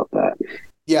confident about that.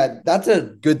 Yeah, that's a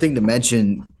good thing to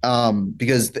mention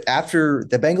because after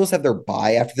the Bengals have their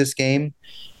bye after this game,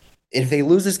 if they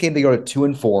lose this game, they go to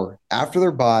 2-4 after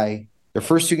their bye. Their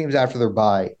first two games after their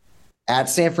bye at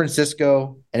San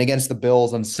Francisco and against the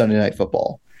Bills on Sunday Night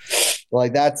Football.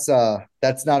 Like that's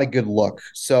not a good look.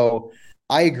 So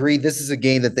I agree. This is a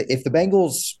game that if the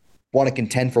Bengals want to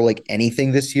contend for like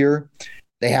anything this year,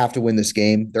 they have to win this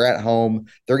game. They're at home.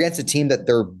 They're against a team that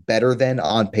they're better than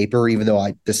on paper, even though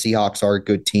the Seahawks are a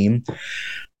good team.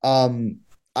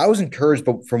 I was encouraged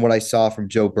from what I saw from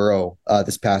Joe Burrow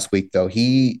this past week, though.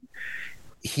 He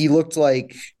looked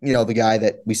like, you know, the guy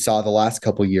that we saw the last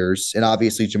couple of years. And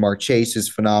obviously Jamar Chase is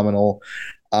phenomenal.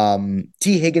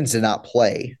 T. Higgins did not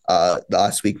play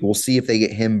last week. We'll see if they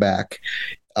get him back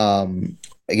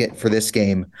again for this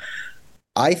game.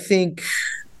 I think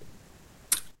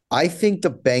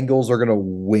the Bengals are going to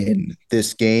win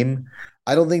this game.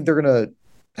 I don't think they're going to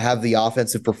have the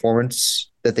offensive performance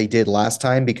that they did last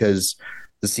time because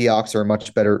the Seahawks are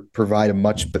provide a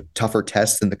much tougher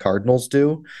test than the Cardinals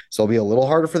do. So it'll be a little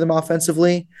harder for them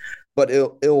offensively, but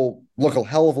it'll look a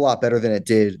hell of a lot better than it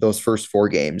did those first four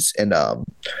games. And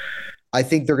I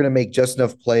think they're going to make just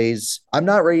enough plays. I'm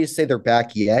not ready to say they're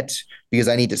back yet because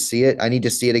I need to see it. I need to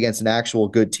see it against an actual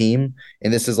good team.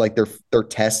 And this is like their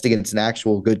test against an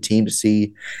actual good team to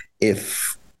see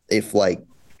if like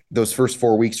those first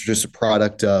 4 weeks are just a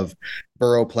product of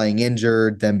Burrow playing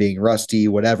injured, them being rusty,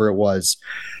 whatever it was.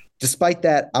 Despite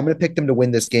that, I'm going to pick them to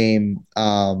win this game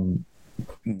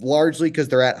largely because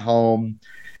they're at home.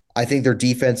 I think their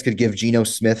defense could give Geno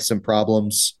Smith some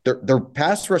problems. Their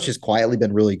pass rush has quietly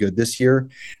been really good this year.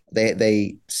 They had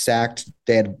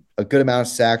a good amount of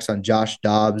sacks on Josh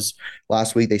Dobbs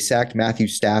last week. They sacked Matthew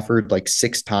Stafford like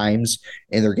 6 times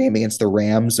in their game against the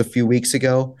Rams a few weeks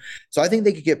ago. So I think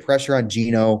they could get pressure on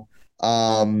Geno.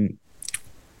 As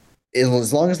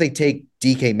long as they take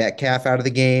DK Metcalf out of the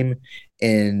game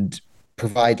and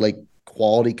provide like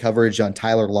quality coverage on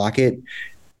Tyler Lockett,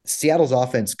 Seattle's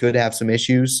offense could have some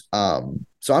issues. So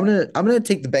I'm gonna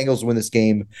take the Bengals to win this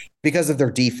game because of their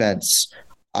defense.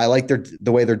 I like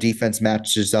the way their defense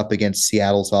matches up against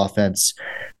Seattle's offense.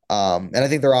 And I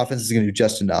think their offense is going to do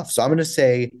just enough. So I'm going to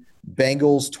say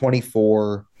Bengals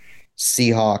 24,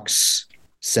 Seahawks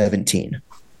 17.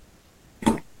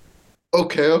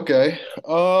 Okay.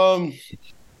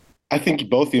 I think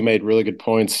both of you made really good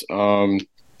points. I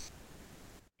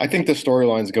think the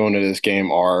storylines going into this game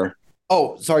are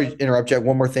Oh, sorry to interrupt, Jack.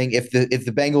 One more thing. If the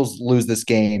Bengals lose this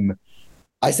game,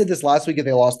 I said this last week. If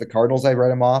they lost the Cardinals, I'd write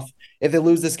them off. If they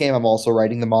lose this game, I'm also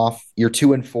writing them off. You're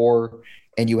 2-4,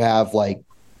 and you have like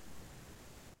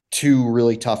two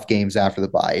really tough games after the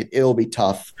bye. It'll be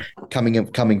tough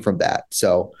coming from that.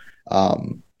 So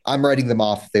I'm writing them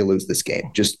off if they lose this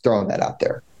game. Just throwing that out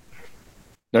there.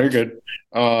 No, you're good.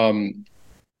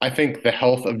 I think the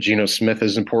health of Geno Smith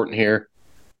is important here.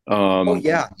 Oh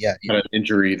yeah. Kind of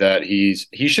injury that he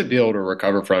should be able to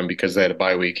recover from because they had a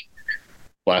bye week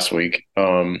last week.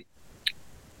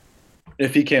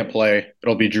 If he can't play,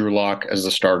 it'll be Drew Lock as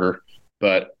the starter,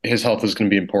 but his health is going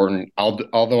to be important.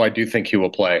 Although I do think he will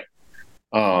play.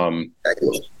 I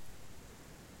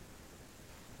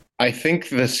think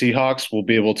the Seahawks will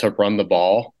be able to run the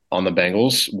ball on the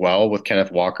Bengals well with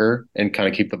Kenneth Walker and kind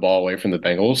of keep the ball away from the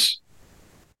Bengals.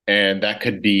 And that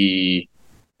could be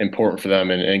important for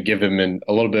them and give them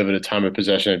a little bit of a time of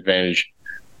possession advantage.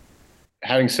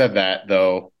 Having said that,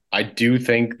 though, I do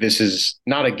think this is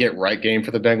not a get right game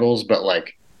for the Bengals, but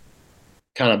like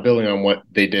kind of building on what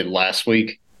they did last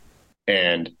week.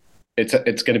 And it's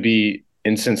going to be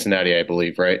in Cincinnati, I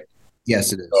believe, right?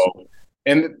 Yes, it is. So,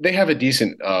 and they have a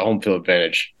decent home field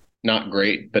advantage. Not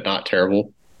great, but not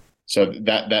terrible. So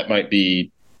that might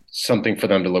be something for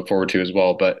them to look forward to as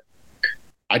well. But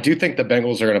I do think the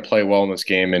Bengals are going to play well in this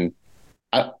game. And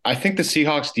I think the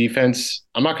Seahawks defense,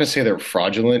 I'm not going to say they're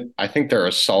fraudulent. I think they're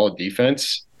a solid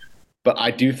defense. But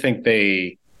I do think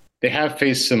they have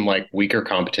faced some like weaker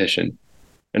competition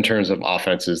in terms of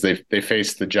offenses. They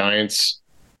faced the Giants.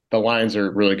 The Lions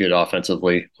are really good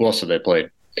offensively. Who else have they played?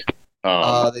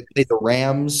 They played the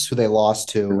Rams, who they lost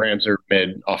to. The Rams are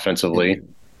mid offensively.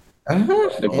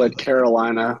 They played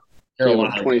Carolina.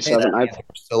 Carolina 27.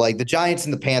 So like the Giants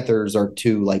and the Panthers are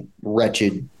two like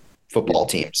wretched football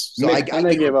teams. So they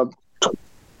gave up.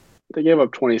 They gave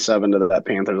up 27 to that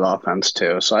Panthers offense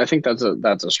too. So I think that's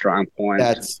a strong point.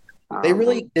 They've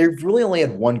really only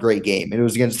had one great game, and it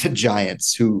was against the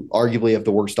Giants, who arguably have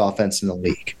the worst offense in the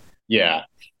league. Yeah,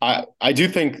 I do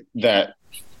think that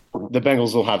the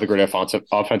Bengals will have the great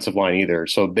offensive line either,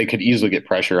 so they could easily get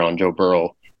pressure on Joe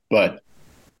Burrow. But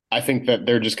I think that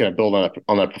they're just going to build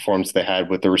on that performance they had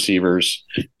with the receivers,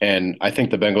 and I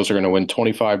think the Bengals are going to win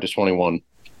 25-21.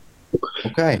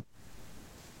 Okay.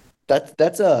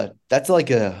 That's like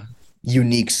a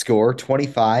unique score.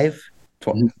 25.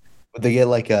 Would they get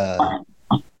like a?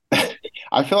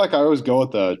 I feel like I always go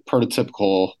with the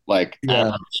prototypical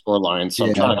score line, so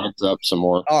I'm trying to mix up some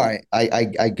more. All right, I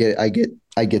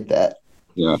get that.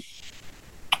 Yeah.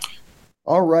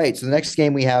 All right, so the next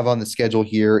game we have on the schedule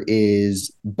here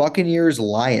is Buccaneers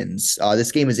Lions.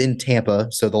 This game is in Tampa,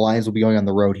 so the Lions will be going on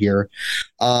the road here.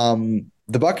 The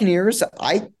Buccaneers,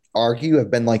 I argue, have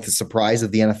been like the surprise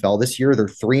of the NFL this year. They're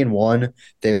 3-1.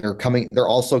 They're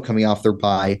also coming off their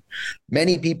bye.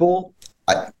 Many people,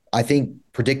 I think,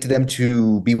 predicted them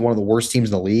to be one of the worst teams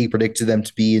in the league, predicted them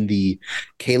to be in the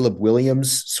Caleb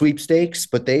Williams sweepstakes,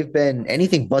 but they've been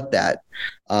anything but that.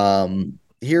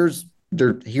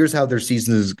 Here's how their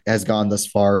season has gone thus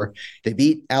far. They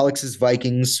beat Alex's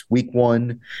Vikings week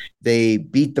 1. They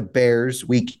beat the Bears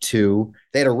week 2.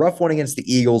 They had a rough one against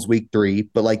the Eagles week 3,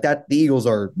 but like that, the Eagles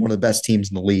are one of the best teams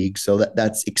in the league, so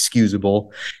that's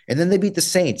excusable. And then they beat the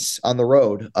Saints on the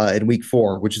road in week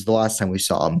 4, which is the last time we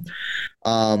saw them.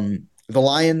 The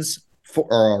Lions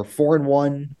are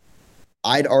 4-1.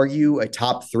 I'd argue a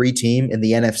top 3 team in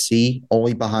the NFC,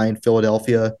 only behind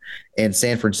Philadelphia and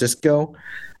San Francisco.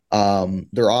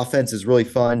 Their offense is really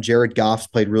fun. Jared Goff's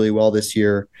played really well this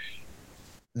year.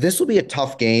 This will be a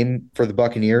tough game for the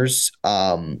Buccaneers.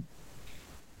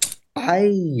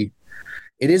 It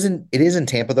isn't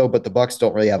Tampa though, but the Bucs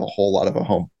don't really have a whole lot of a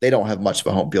home. They don't have much of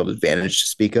a home field advantage to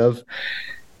speak of.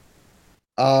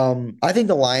 I think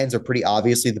the Lions are pretty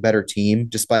obviously the better team,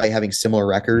 despite having similar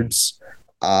records.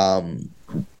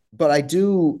 But I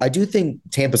do think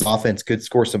Tampa's offense could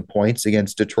score some points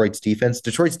against Detroit's defense.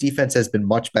 Detroit's defense has been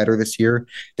much better this year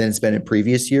than it's been in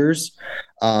previous years.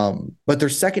 But their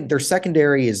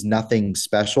secondary is nothing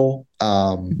special.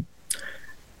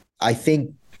 I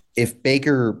think if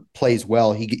Baker plays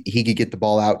well, he could get the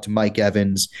ball out to Mike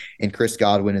Evans and Chris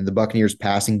Godwin, and the Buccaneers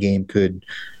passing game could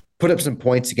put up some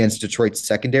points against Detroit's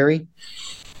secondary.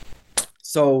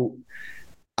 So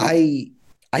I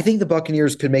think the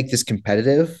Buccaneers could make this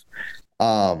competitive.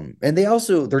 And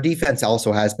their defense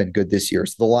also has been good this year.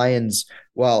 So the Lions,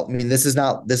 well, I mean, this is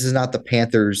not the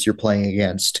Panthers you're playing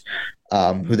against,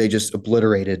 who they just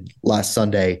obliterated last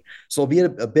Sunday. So it'll be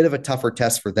a bit of a tougher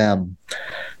test for them.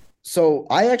 So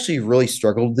I actually really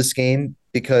struggled with this game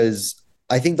because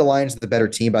I think the Lions are the better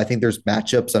team, but I think there's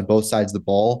matchups on both sides of the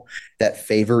ball that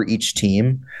favor each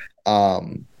team.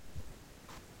 Um,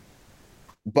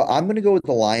 but I'm going to go with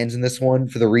the Lions in this one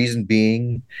for the reason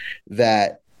being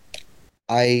that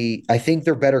I think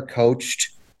they're better coached.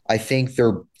 I think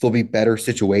they'll be better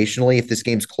situationally if this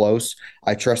game's close.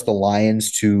 I trust the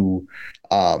Lions to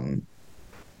um,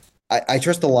 I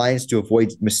trust the Lions to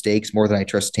avoid mistakes more than I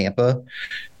trust Tampa.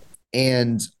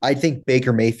 And I think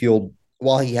Baker Mayfield,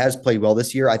 while he has played well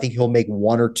this year, I think he'll make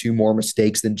one or two more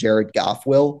mistakes than Jared Goff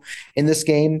will in this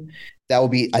game.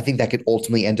 I think that could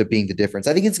ultimately end up being the difference.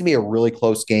 I think it's going to be a really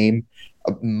close game,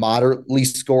 a moderately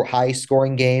high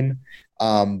scoring game.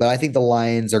 But I think the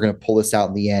Lions are going to pull this out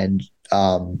in the end,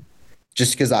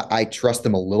 just because I trust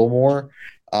them a little more.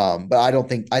 But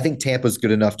I think Tampa's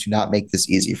good enough to not make this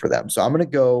easy for them. So I'm going to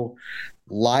go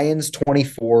Lions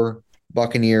 24,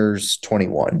 Buccaneers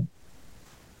 21.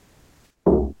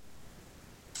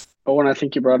 Owen, I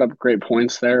think you brought up great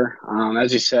points there.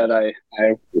 As you said, I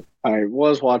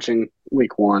was watching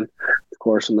Week 1, of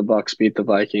course, and the Bucs beat the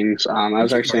Vikings. I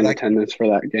was actually in attendance for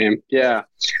that game. Yeah.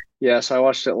 So I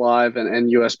watched it live in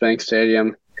US Bank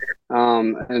Stadium,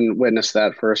 and witnessed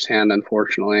that firsthand.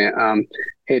 Unfortunately,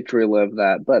 hate to relive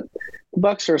that, but the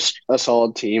Bucs are a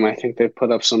solid team. I think they've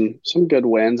put up some good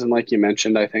wins, and like you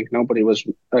mentioned, I think nobody was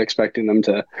expecting them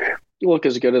to look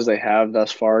as good as they have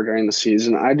thus far during the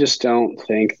season. I just don't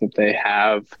think that they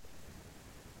have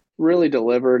really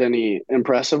delivered any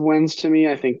impressive wins to me.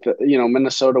 I think that,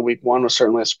 Minnesota Week 1 was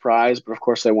certainly a surprise, but of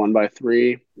course they won by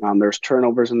 3. There's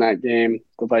turnovers in that game.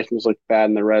 The Vikings looked bad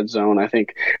in the red zone. I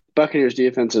think Buccaneers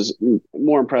defense is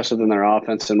more impressive than their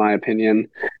offense, in my opinion.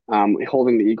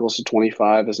 Holding the Eagles to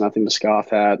 25 is nothing to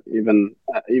scoff at, even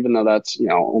though that's,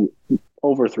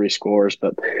 over 3 scores.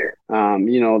 But,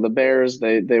 the Bears,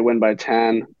 they win by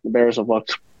 10. The Bears have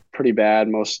looked pretty bad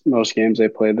most games they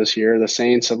played this year. The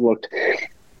Saints have looked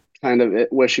kind of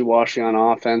wishy-washy on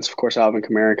offense. Of course, Alvin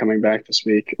Kamara coming back this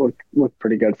week looked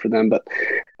pretty good for them. But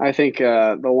I think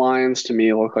the Lions, to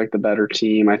me, look like the better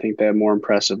team. I think they have more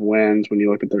impressive wins when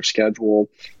you look at their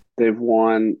schedule. They've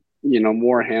won,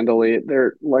 more handily.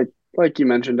 They're like you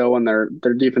mentioned, Owen, their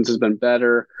defense has been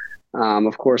better.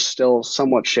 Of course, still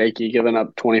somewhat shaky, giving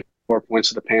up 24 points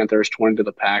to the Panthers, 20 to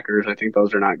the Packers. I think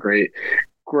those are not great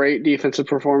defensive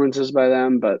performances by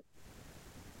them, but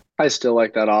I still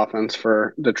like that offense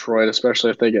for Detroit, especially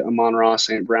if they get Amon-Ra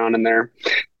St. Brown in there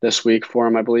this week for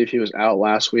him. I believe he was out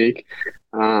last week.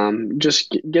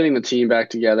 Just getting the team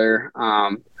back together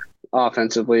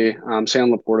offensively. Sam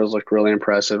Laporta's looked really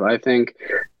impressive. I think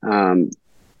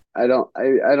I don't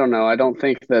know. I don't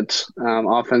think that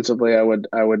offensively I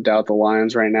would doubt the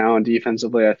Lions right now, and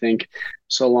defensively I think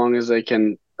so long as they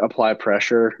can apply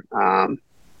pressure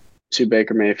to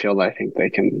Baker Mayfield, I think they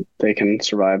can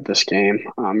survive this game.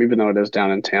 Even though it is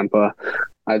down in Tampa,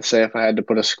 I'd say if I had to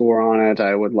put a score on it,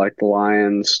 I would like the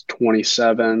Lions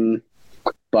 27,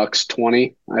 Bucs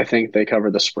 20. I think they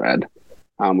cover the spread,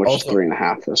 which is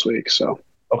 3.5 this week. So.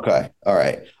 Okay. All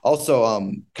right. Also,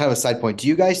 kind of a side point. Do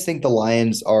you guys think the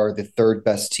Lions are the third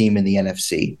best team in the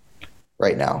NFC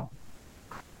right now?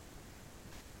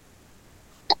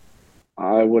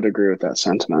 I would agree with that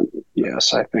sentiment.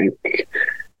 Yes, I think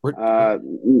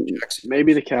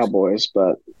maybe the Cowboys,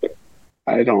 but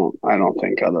I don't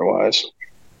think otherwise.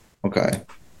 Okay.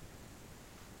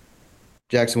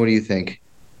 Jackson, what do you think?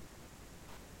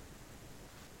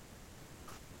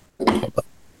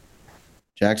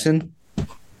 Jackson?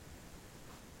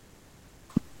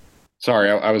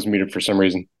 Sorry, I was muted for some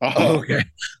reason. Oh, okay.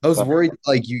 I was worried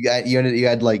like you got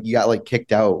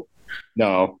kicked out.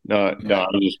 No, I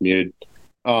was just muted.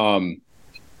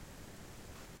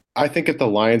 I think if the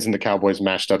Lions and the Cowboys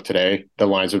matched up today, the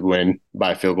Lions would win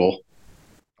by a field goal.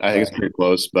 I think it's pretty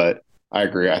close, but I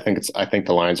agree. I think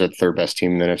the Lions are the third best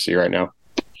team in the NFC right now.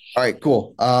 All right,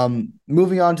 cool.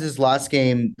 Moving on to this last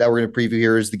game that we're going to preview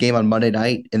here is the game on Monday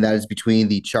night, and that is between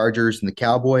the Chargers and the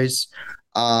Cowboys.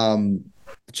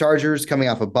 The Chargers coming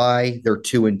off a bye, they're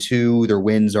 2-2. Their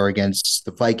wins are against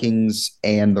the Vikings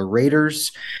and the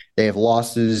Raiders. They have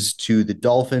losses to the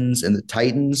Dolphins and the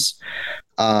Titans.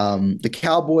 The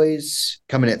Cowboys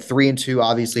coming at 3-2,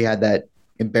 obviously had that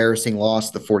embarrassing loss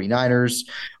to the 49ers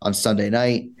on Sunday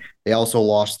night. They also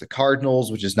lost the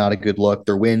Cardinals, which is not a good look.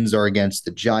 Their wins are against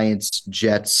the Giants,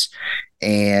 Jets,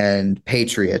 and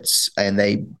Patriots, and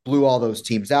they blew all those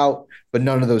teams out, but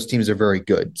none of those teams are very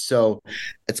good. So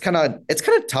it's kind of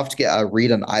tough to get a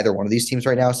read on either one of these teams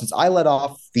right now. Since I let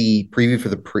off the preview for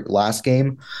the last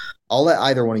game, I'll let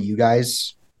either one of you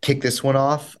guys kick this one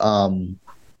off,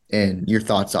 and your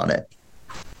thoughts on it.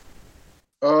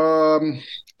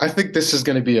 I think this is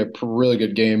going to be a really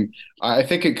good game. I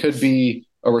think it could be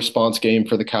a response game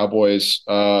for the Cowboys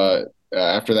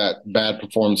after that bad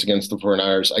performance against the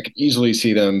 49ers. I could easily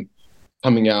see them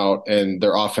coming out and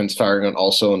their offense firing on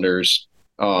all cylinders.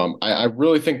 I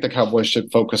really think the Cowboys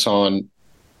should focus on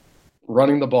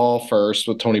running the ball first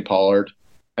with Tony Pollard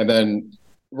and then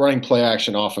running play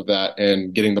action off of that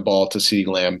and getting the ball to CeeDee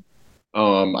Lamb.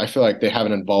 I feel like they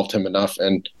haven't involved him enough.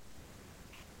 And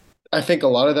I think a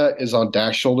lot of that is on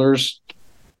Dak's shoulders,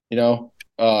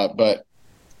 but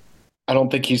I don't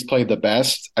think he's played the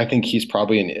best. I think he's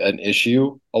probably an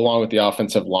issue along with the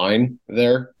offensive line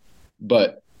there.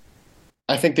 But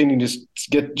I think they need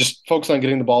to just focus on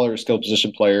getting the ball to skill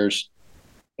position players,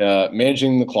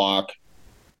 managing the clock,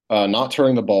 not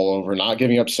turning the ball over, not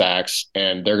giving up sacks,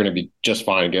 and they're going to be just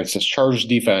fine against this Chargers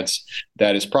defense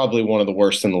that is probably one of the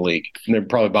worst in the league. And they're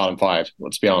probably bottom 5,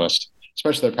 let's be honest.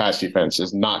 Especially their pass defense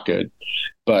is not good.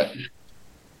 But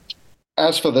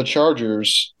as for the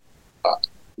Chargers,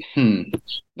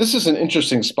 this is an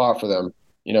interesting spot for them.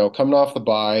 Coming off the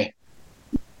bye,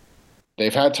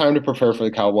 they've had time to prepare for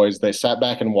the Cowboys. They sat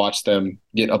back and watched them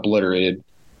get obliterated.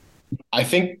 I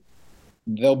think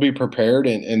they'll be prepared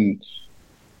and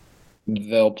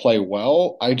they'll play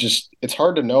well. It's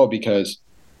hard to know because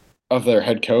of their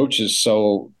head coach is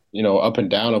so, up and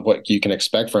down of what you can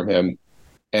expect from him.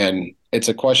 And it's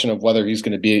a question of whether he's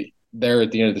going to be there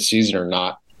at the end of the season or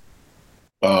not.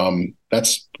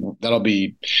 That'll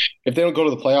be, if they don't go to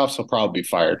the playoffs, he'll probably be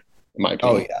fired, in my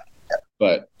opinion. Oh, yeah.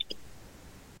 But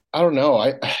I don't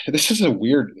know. This is a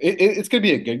weird. It's gonna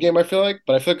be a good game. I feel like,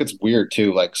 but I feel like it's weird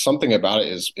too. Like something about it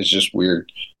is just weird.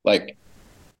 Like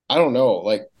I don't know.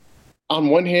 Like on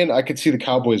one hand, I could see the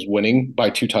Cowboys winning by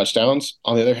 2 touchdowns.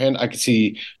 On the other hand, I could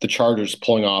see the Chargers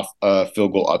pulling off a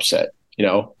field goal upset.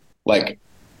 Like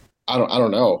I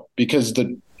don't know because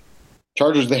the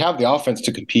Chargers, they have the offense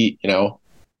to compete.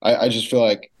 I just feel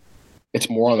like it's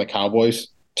more on the Cowboys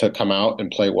to come out and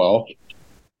play well.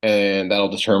 And that'll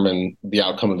determine the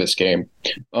outcome of this game.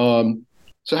 So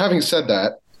having said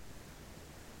that,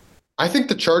 I think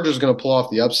the Chargers are going to pull off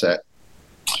the upset.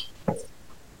 I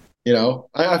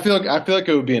feel like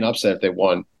it would be an upset if they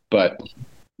won, but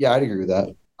yeah, I'd agree with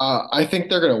that. I think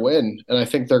they're going to win, and I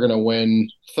think they're going to win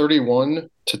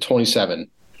 31-27.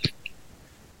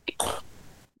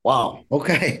 Wow.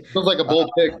 Okay. Feels like a bold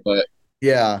pick, but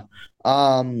yeah.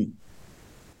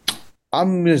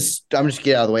 I'm just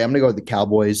get out of the way. I'm gonna go with the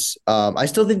Cowboys. I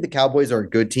still think the Cowboys are a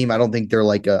good team. I don't think they're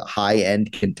like a high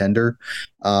end contender,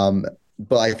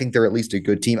 but I think they're at least a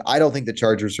good team. I don't think the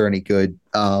Chargers are any good.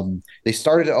 They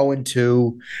started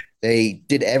 0-2. They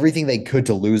did everything they could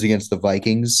to lose against the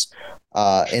Vikings,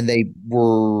 and they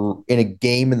were in a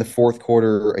game in the fourth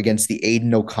quarter against the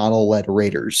Aiden O'Connell led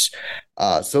Raiders.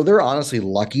 So they're honestly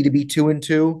lucky to be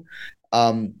 2-2.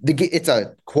 It's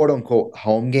a quote unquote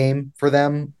home game for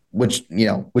them, which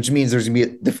means there's gonna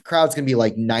be the crowd's gonna be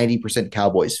like 90%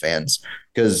 Cowboys fans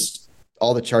because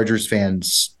all the Chargers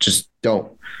fans just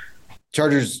don't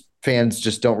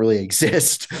really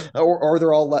exist, or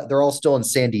they're all still in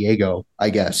San Diego, I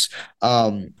guess.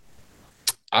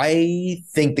 I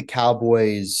think the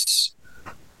Cowboys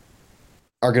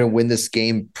are gonna win this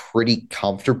game pretty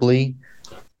comfortably.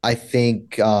 I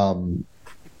think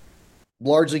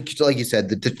largely, like you said,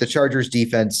 the Chargers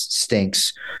defense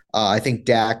stinks. I think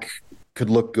Dak could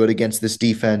look good against this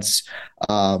defense.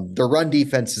 Their run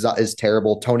defense is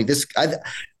terrible. Tony,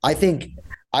 I think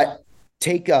I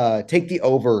take the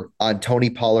over on Tony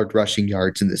Pollard rushing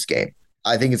yards in this game.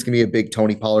 I think it's going to be a big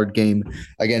Tony Pollard game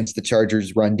against the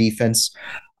Chargers run defense.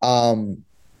 I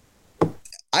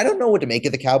don't know what to make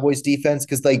of the Cowboys defense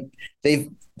because they've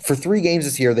for 3 games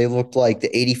this year they looked like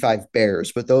the 85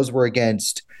 Bears, but those were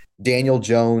against Daniel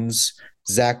Jones,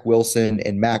 Zach Wilson,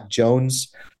 and Mac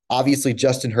Jones. Obviously,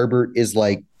 Justin Herbert is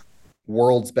like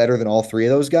worlds better than all 3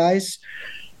 of those guys.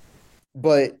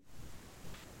 But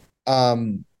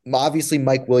obviously,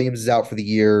 Mike Williams is out for the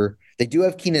year. They do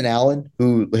have Keenan Allen,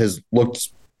 who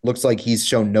looks like he's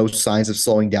shown no signs of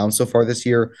slowing down so far this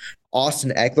year.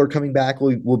 Austin Eckler coming back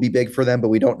will be big for them, but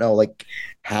we don't know like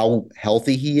how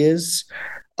healthy he is.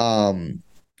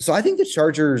 So I think the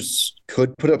Chargers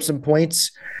could put up some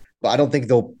points, but I don't think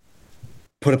they'll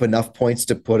put up enough points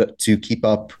to keep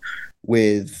up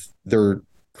with their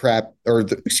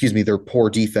their poor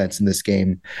defense in this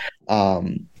game.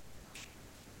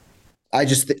 I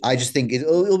just think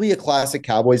it'll be a classic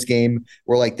Cowboys game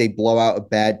where like they blow out a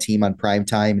bad team on prime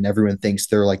time and everyone thinks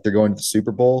they're going to the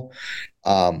Super Bowl.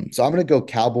 So I'm going to go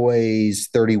Cowboys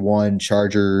 31,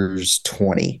 Chargers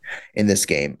 20 in this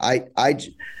game. Like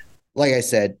I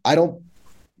said, I'm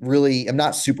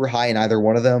not super high in either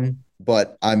one of them,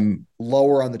 but I'm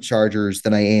lower on the Chargers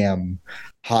than I am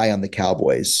high on the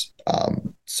Cowboys.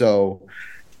 So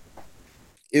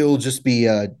it'll just be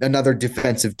another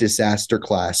defensive disaster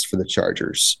class for the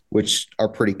Chargers, which are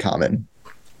pretty common.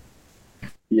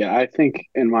 Yeah, I think,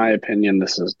 in my opinion,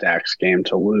 this is Dak's game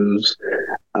to lose.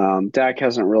 Dak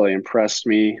hasn't really impressed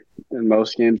me in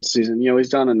most games this season. He's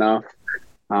done enough.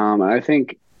 I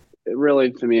think,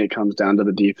 really, to me, it comes down to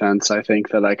the defense. I think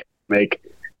that I can make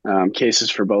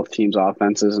cases for both teams'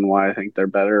 offenses and why I think they're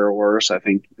better or worse. I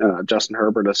think Justin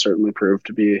Herbert has certainly proved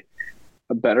to be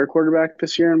a better quarterback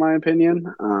this year, in my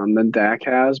opinion, than Dak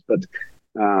has. But,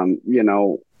 I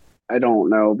don't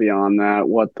know beyond that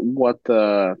what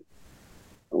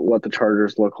the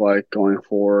Chargers look like going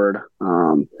forward.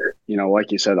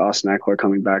 Like you said, Austin Eckler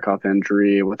coming back off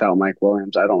injury without Mike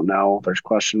Williams, I don't know. There's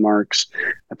question marks.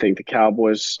 I think the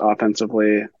Cowboys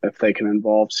offensively, if they can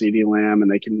involve CeeDee Lamb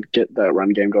and they can get that run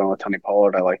game going with Tony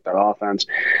Pollard, I like that offense.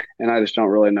 And I just don't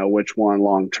really know which one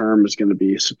long term is going to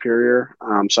be superior.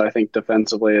 So I think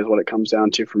defensively is what it comes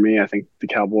down to for me. I think the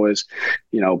Cowboys,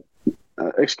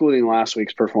 excluding last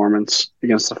week's performance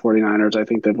against the 49ers, I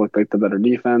think they've looked like the better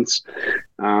defense.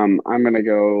 I'm going to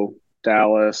go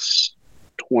Dallas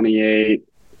 28,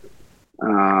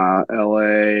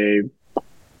 LA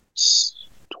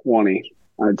 20,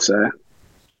 I'd say.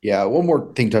 Yeah, one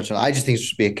more thing to touch on. I just think it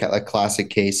should be a classic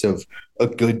case of a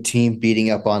good team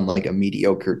beating up on like a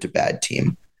mediocre to bad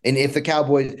team. And if the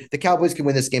Cowboys can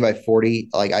win this game by 40,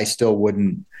 I still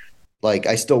wouldn't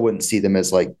see them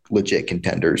as like legit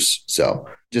contenders. So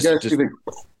just see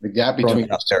the gap between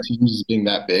these two teams as being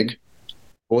that big.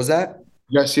 What was that?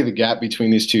 You guys see the gap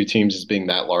between these two teams as being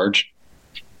that large?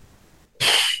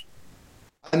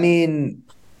 I mean,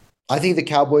 I think the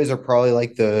Cowboys are probably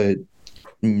like the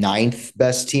 9th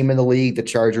best team in the league. The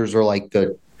Chargers are like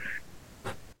the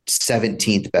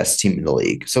 17th best team in the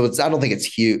league. So I don't think it's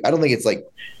huge. I don't think it's like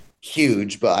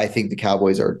huge, but I think the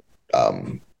Cowboys are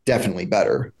definitely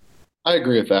better. I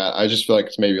agree with that. I just feel like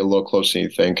it's maybe a little closer than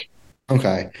you think.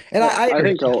 Okay. And I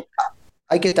think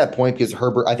I get that point because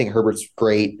I think Herbert's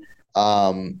great.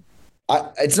 I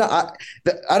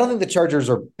don't think the Chargers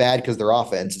are bad because of their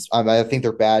offense. I think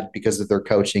they're bad because of their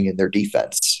coaching and their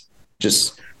defense. Yeah.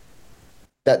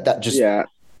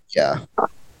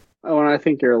 Oh, and I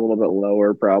think you're a little bit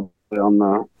lower probably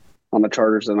on the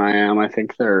Chargers than I am. I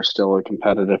think they're still a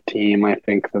competitive team. I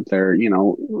think that they're,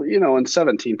 and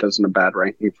 17th isn't a bad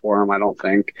ranking for them, I don't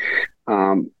think.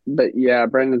 But yeah,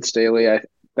 Brandon Staley,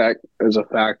 that is a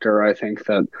factor. I think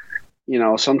that,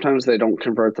 sometimes they don't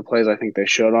convert the plays I think they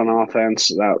should on offense.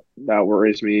 That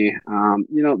worries me.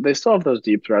 They still have those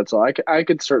deep threats, so I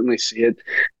could certainly see it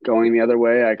going the other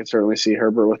way. I could certainly see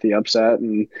Herbert with the upset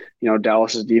and,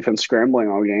 Dallas's defense scrambling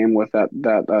all game with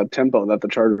that tempo that the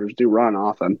Chargers do run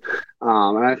often.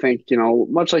 And I think,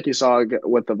 much like you saw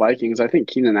with the Vikings, I think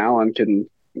Keenan Allen can,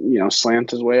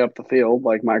 slant his way up the field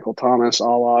like Michael Thomas a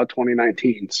la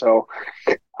 2019. So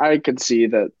I could see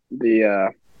that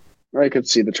I could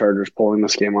see the Chargers pulling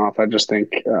this game off. I just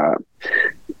think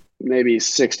maybe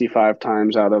 65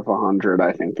 times out of 100,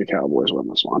 I think the Cowboys win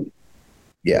this one.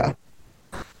 Yeah.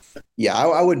 Yeah,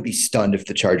 I wouldn't be stunned if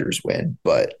the Chargers win,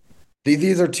 but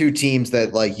these are two teams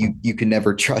that like you can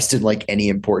never trust in like any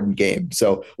important game.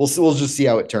 So we'll just see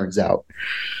how it turns out.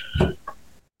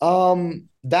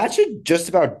 That should just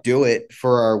about do it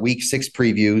for our Week 6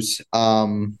 previews.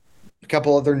 A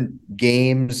couple other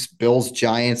games: Bills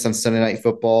Giants on Sunday Night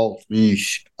Football.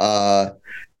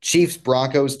 Chiefs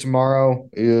Broncos tomorrow.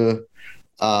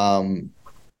 Not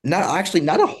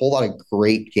a whole lot of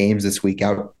great games this week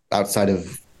outside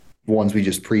of ones we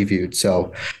just previewed.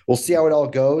 So we'll see how it all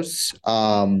goes.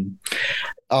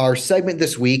 Our segment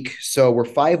this week. So we're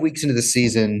 5 weeks into the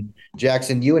season.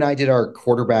 Jackson, you and I did our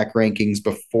quarterback rankings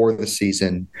before the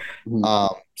season.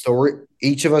 So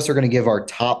each of us are going to give our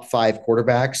top 5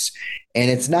 quarterbacks, and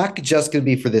it's not just going to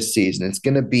be for this season. It's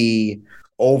going to be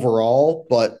overall,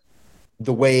 but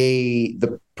the way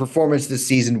the performance this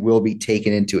season will be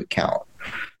taken into account,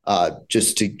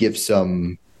 just to give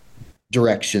some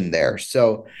direction there.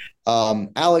 So,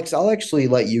 Alex, I'll actually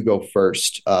let you go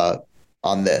first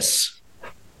on this.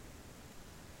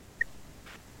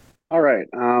 All right.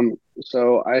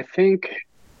 So I think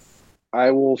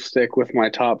I will stick with my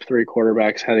top 3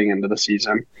 quarterbacks heading into the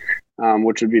season,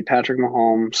 which would be Patrick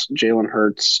Mahomes, Jalen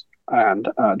Hurts, and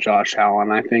Josh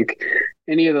Allen. I think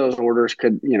any of those orders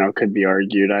could be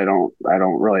argued. I don't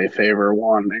really favor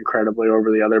one incredibly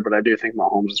over the other, but I do think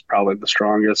Mahomes is probably the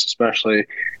strongest, especially,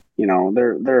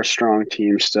 they're a strong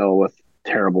team still with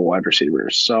terrible wide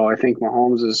receivers. So I think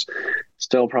Mahomes is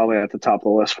still probably at the top of the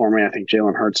list for me. I think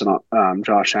Jalen Hurts and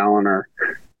Josh Allen are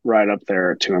right up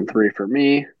there at 2 and 3 for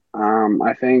me.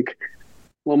 I think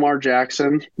Lamar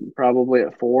Jackson probably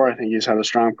at 4. I think he's had a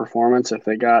strong performance. If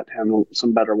they got him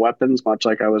some better weapons, much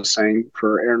like I was saying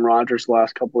for Aaron Rodgers the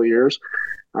last couple of years,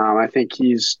 I think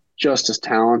he's just as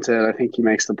talented. I think he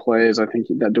makes the plays. I think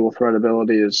that dual threat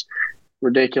ability is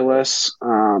ridiculous.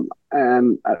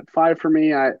 And at 5 for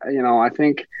me, I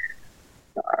think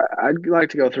I'd like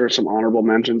to go through some honorable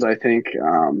mentions. I think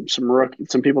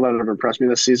some people that have impressed me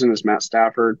this season is Matt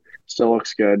Stafford. Still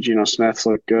looks good. Geno Smith's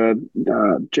looked good.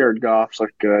 Jared Goff's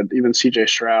looked good. Even C.J.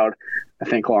 Stroud, I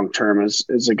think long term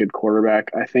is a good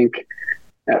quarterback. I think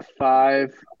at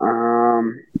 5,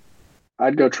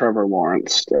 I'd go Trevor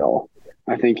Lawrence still.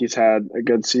 I think he's had a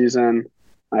good season.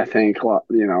 I think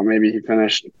maybe he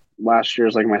finished last year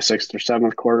as like my 6th or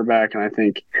 7th quarterback, and I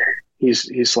think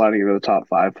he's sliding into the top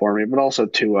 5 for me. But also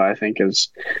Tua, I think, is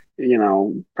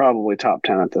probably top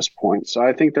 10 at this point. So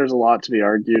I think there's a lot to be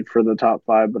argued for the top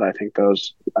 5, but I think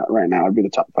those right now would be the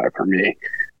top 5 for me,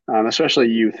 especially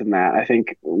youth in that. I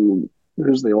think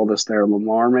who's the oldest there,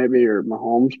 Lamar maybe or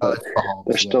Mahomes, but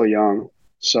they're still young.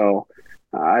 So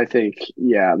I think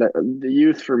the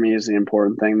youth for me is the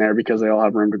important thing there because they all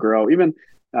have room to grow. Even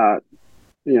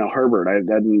Herbert. I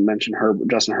didn't mention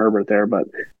Justin Herbert there, but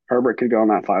Herbert could go in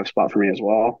that 5 spot for me as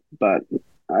well. But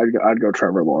I'd go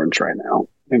Trevor Lawrence right now.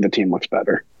 I think the team looks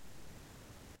better.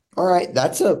 All right,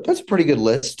 that's a pretty good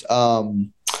list.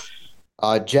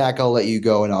 Jack, I'll let you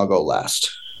go, and I'll go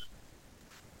last.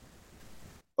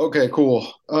 Okay, cool.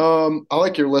 I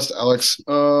like your list, Alex.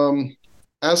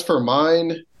 As for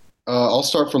mine, I'll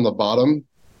start from the bottom.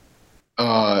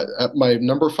 At my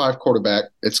number 5 quarterback,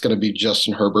 it's going to be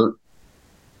Justin Herbert.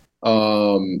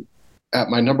 At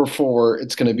my number 4,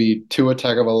 it's going to be Tua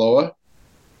Tagovailoa.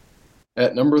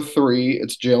 At number 3,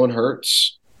 it's Jalen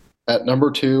Hurts. At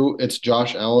number 2, it's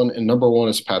Josh Allen, and number 1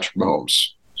 is Patrick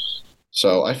Mahomes.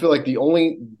 So I feel like the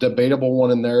only debatable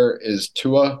one in there is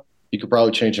Tua. You could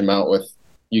probably change him out with.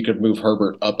 You could move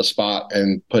Herbert up a spot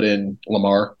and put in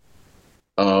Lamar.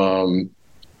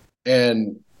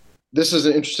 And this is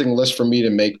an interesting list for me to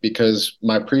make because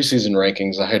my preseason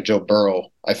rankings, I had Joe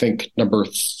Burrow, I think number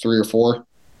 3 or 4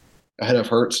 ahead of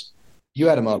Hurts. You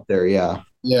had him up there, yeah.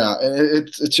 Yeah, and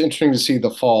it's interesting to see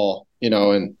the fall,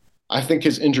 and I think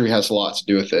his injury has a lot to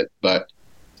do with it. But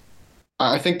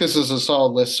I think this is a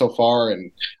solid list so far,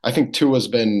 and I think Tua's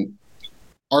been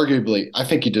arguably, I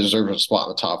think he deserves a spot in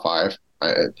the top 5.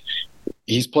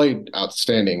 He's played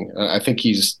outstanding. I think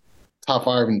he's top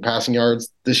 5 in passing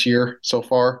yards this year so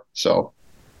far. So,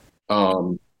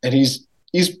 and he's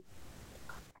in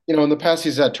the past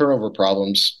he's had turnover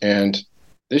problems, and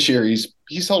this year he's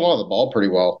held on to the ball pretty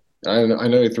well. I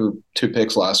know he threw 2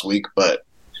 picks last week, but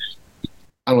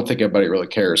I don't think anybody really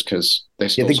cares because they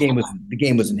still the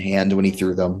game was in hand when he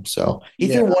threw them. So he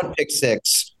threw 1 pick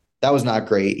 6. That was not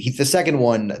great. The second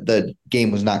one, the game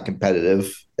was not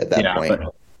competitive at that point.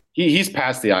 But he's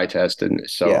passed the eye test, and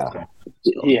so yeah.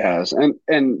 He has, and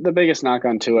the biggest knock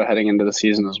on Tua heading into the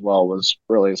season as well was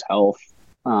really his health.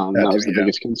 That was the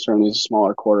biggest concern. He's a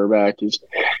smaller quarterback. He's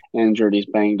injured. He's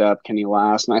banged up. Can he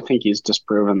last? And I think he's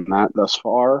disproven that thus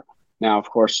far. Now, of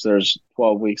course, there's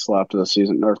 12 weeks left of the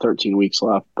season, or 13 weeks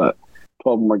left, but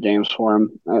 12 more games for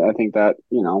him. I think that,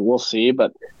 we'll see,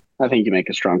 but I think you make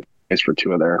a strong case for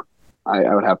Tua there.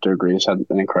 I would have to agree. He's had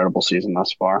an incredible season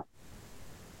thus far.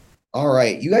 All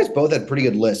right. You guys both had pretty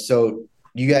good lists. So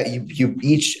you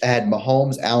each had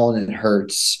Mahomes, Allen, and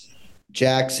Hurts.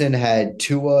 Jackson had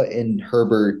Tua and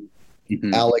Herbert.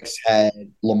 Mm-hmm. Alex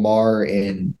had Lamar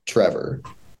and Trevor.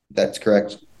 That's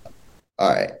correct. All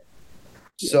right.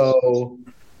 So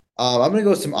I'm going to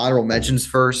go with some honorable mentions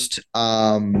first.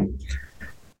 Some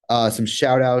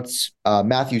shout outs.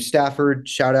 Matthew Stafford,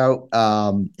 shout out.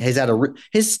 His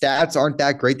stats aren't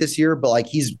that great this year, but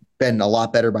he's been a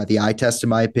lot better by the eye test, in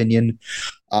my opinion.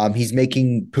 He's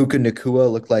making Puka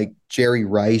Nacua look like Jerry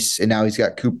Rice, and now he's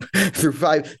got Coop through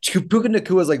 5. Puka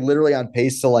Nacua is literally on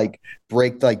pace to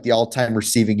break the all-time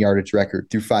receiving yardage record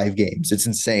through 5 games. It's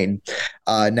insane.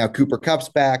 Now Cooper Kupp's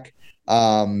back.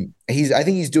 I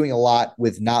think he's doing a lot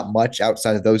with not much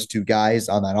outside of those 2 guys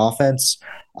on that offense.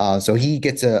 So he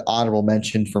gets an honorable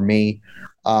mention for me.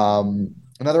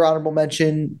 Another honorable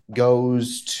mention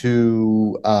goes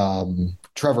to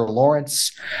Trevor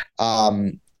Lawrence.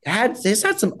 He's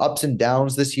had some ups and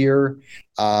downs this year,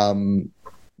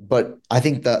 but I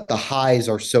think the highs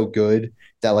are so good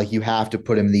that you have to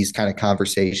put him in these kind of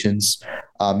conversations.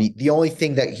 The only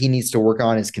thing that he needs to work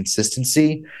on is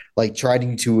consistency,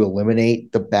 trying to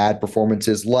eliminate the bad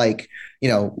performances,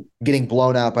 getting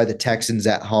blown out by the Texans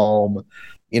at home,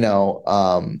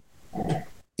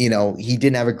 he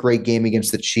didn't have a great game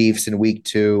against the Chiefs in week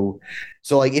 2.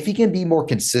 So like if he can be more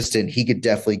consistent, he could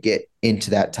definitely get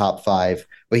into that top 5,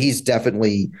 but he's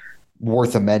definitely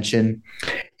worth a mention.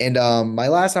 And my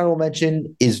last honorable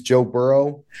mention is Joe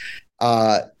Burrow.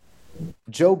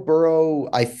 Joe Burrow,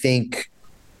 I think,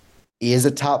 is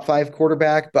a top 5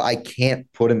 quarterback, but I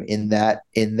can't put him in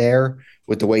there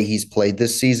with the way he's played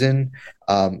this season.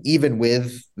 Even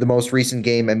with the most recent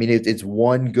game, I mean, it's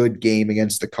one good game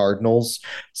against the Cardinals.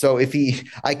 So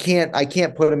I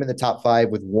can't put him in the top 5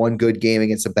 with one good game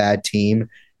against a bad team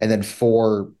and then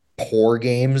 4 poor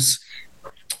games.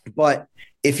 But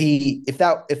if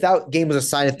that game was a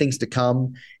sign of things to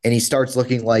come and he starts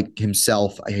looking like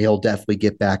himself, he'll definitely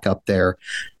get back up there.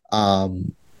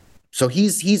 So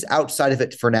he's outside of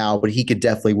it for now, but he could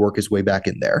definitely work his way back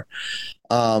in there.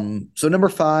 So number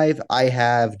 5, I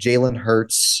have Jalen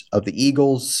Hurts of the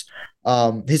Eagles.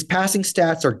 His passing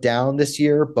stats are down this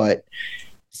year, but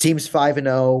his team's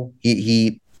 5-0.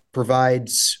 He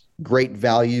provides great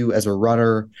value as a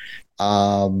runner.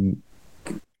 I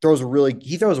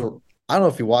don't know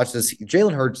if you watch this.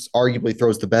 Jalen Hurts arguably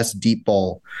throws the best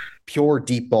pure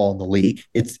deep ball in the league.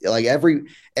 It's like every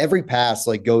pass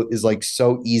is like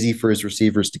so easy for his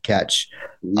receivers to catch.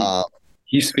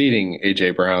 He's feeding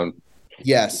AJ Brown.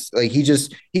 Yes, like he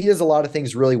does a lot of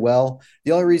things really well.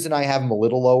 The only reason I have him a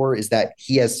little lower is that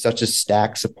he has such a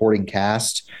stacked supporting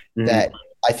cast that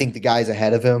I think the guys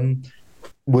ahead of him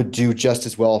would do just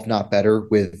as well, if not better,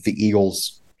 with the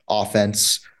Eagles'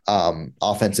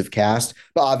 offensive cast.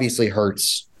 But obviously,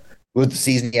 Hurts, with the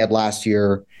season he had last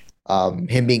year,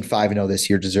 him being 5-0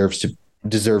 this year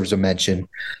deserves a mention.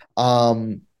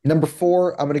 Number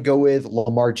 4, I'm going to go with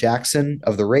Lamar Jackson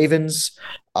of the Ravens.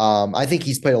 I think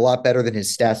he's played a lot better than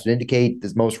his stats would indicate.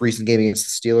 His most recent game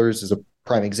against the Steelers is a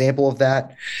prime example of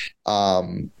that.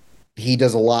 He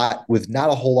does a lot with not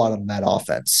a whole lot on that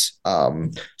offense.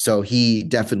 So he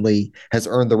definitely has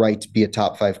earned the right to be a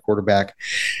top 5 quarterback.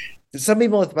 Some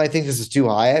people might think this is too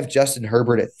high. I have Justin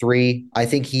Herbert at 3. I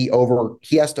think he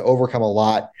has to overcome a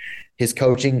lot. His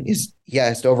coaching he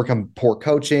has to overcome poor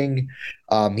coaching.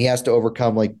 He has to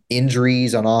overcome like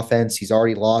injuries on offense. He's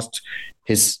already lost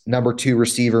his number 2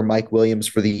 receiver, Mike Williams,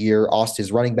 for the year.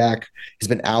 His running back has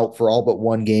been out for all but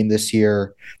one game this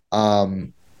year.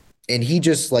 And he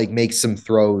just like makes some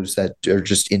throws that are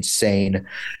just insane.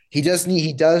 He does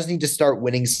need to start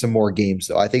winning some more games,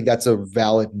 though. I think that's a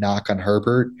valid knock on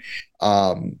Herbert.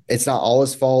 It's not all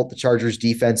his fault. The Chargers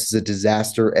defense is a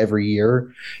disaster every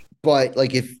year. But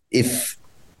like if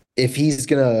he's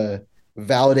gonna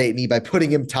validate me by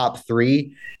putting him top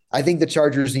 3, I think the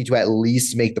Chargers need to at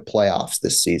least make the playoffs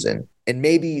this season,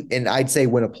 and I'd say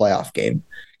win a playoff game,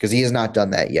 because he has not done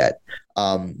that yet.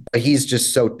 But he's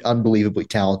just so unbelievably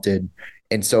talented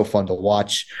and so fun to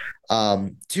watch.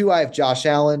 2, I have Josh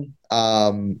Allen.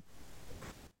 Not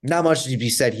much to be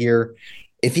said here.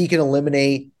 If he can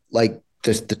eliminate like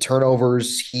the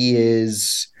turnovers,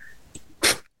 he's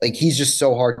just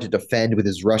so hard to defend with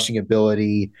his rushing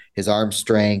ability, his arm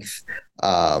strength.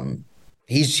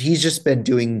 He's just been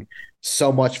doing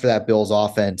so much for that Bills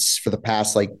offense for the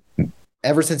past, like,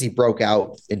 ever since he broke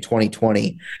out in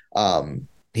 2020.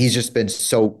 He's just been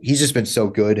so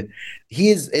good.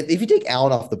 If you take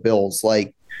Allen off the Bills,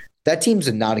 like, that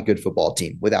team's not a good football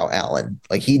team without Allen.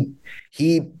 Like, he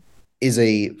is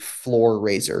a floor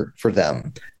raiser for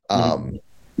them. But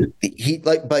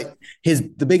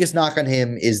the biggest knock on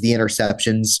him is the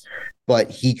interceptions,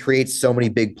 but he creates so many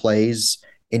big plays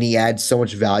and he adds so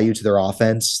much value to their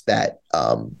offense that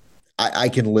I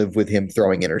can live with him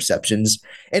throwing interceptions.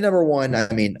 And number 1, I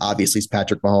mean, obviously, is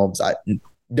Patrick Mahomes. I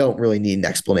don't really need an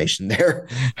explanation there.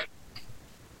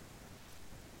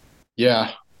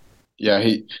 Yeah.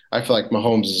 I feel like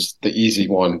Mahomes is the easy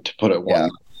one to put at 1. Yeah.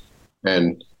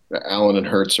 And Allen and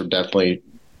Hurts are definitely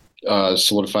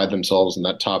solidified themselves in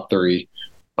that top 3.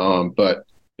 But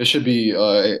it should be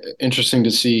interesting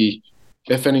to see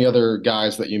if any other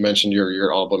guys that you mentioned,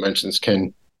 your honorable mentions,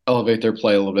 can elevate their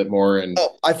play a little bit more. And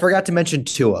I forgot to mention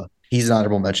Tua. He's an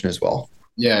honorable mention as well.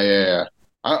 Yeah.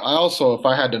 I also, if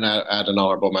I had to add an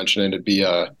honorable mention, it'd be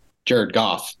Jared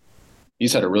Goff.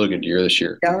 He's had a really good year this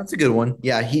year. Yeah, that's a good one.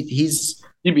 Yeah, he'd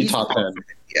be top 10.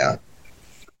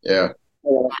 Yeah.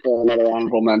 Another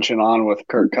honorable mention on with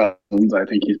Kirk Cousins. I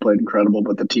think he's played incredible,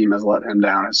 but the team has let him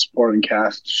down. His supporting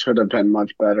cast should have been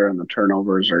much better, and the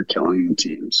turnovers are killing the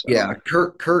team. So. Yeah,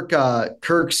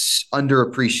 Kirk's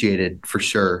underappreciated for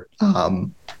sure.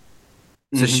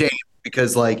 It's a shame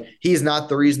because like he's not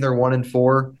the reason they're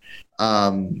 1-4.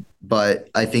 But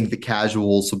I think the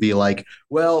casuals will be like,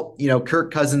 well,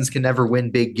 Kirk Cousins can never win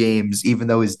big games, even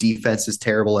though his defense is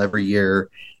terrible every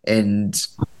year. And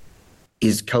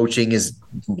his coaching has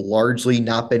largely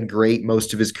not been great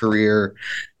most of his career.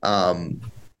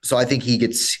 So I think he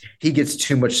gets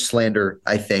too much slander,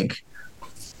 I think.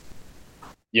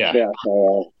 Yeah. Yeah,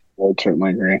 I would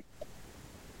certainly agree.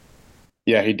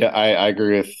 Yeah, I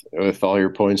agree with all your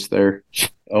points there,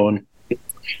 Owen.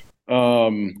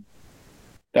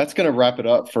 That's going to wrap it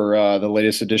up for the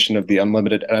latest edition of the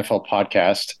Unlimited NFL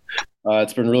podcast.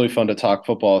 It's been really fun to talk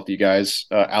football with you guys.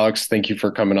 Alex, thank you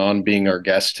for coming on, being our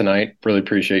guest tonight. Really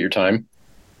appreciate your time.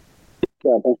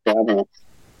 Yeah, thanks for having us.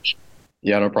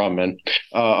 Yeah, no problem, man.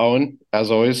 Owen, as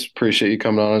always, appreciate you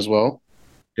coming on as well.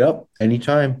 Yep,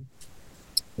 anytime.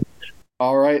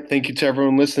 All right. Thank you to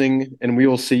everyone listening, and we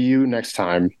will see you next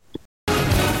time.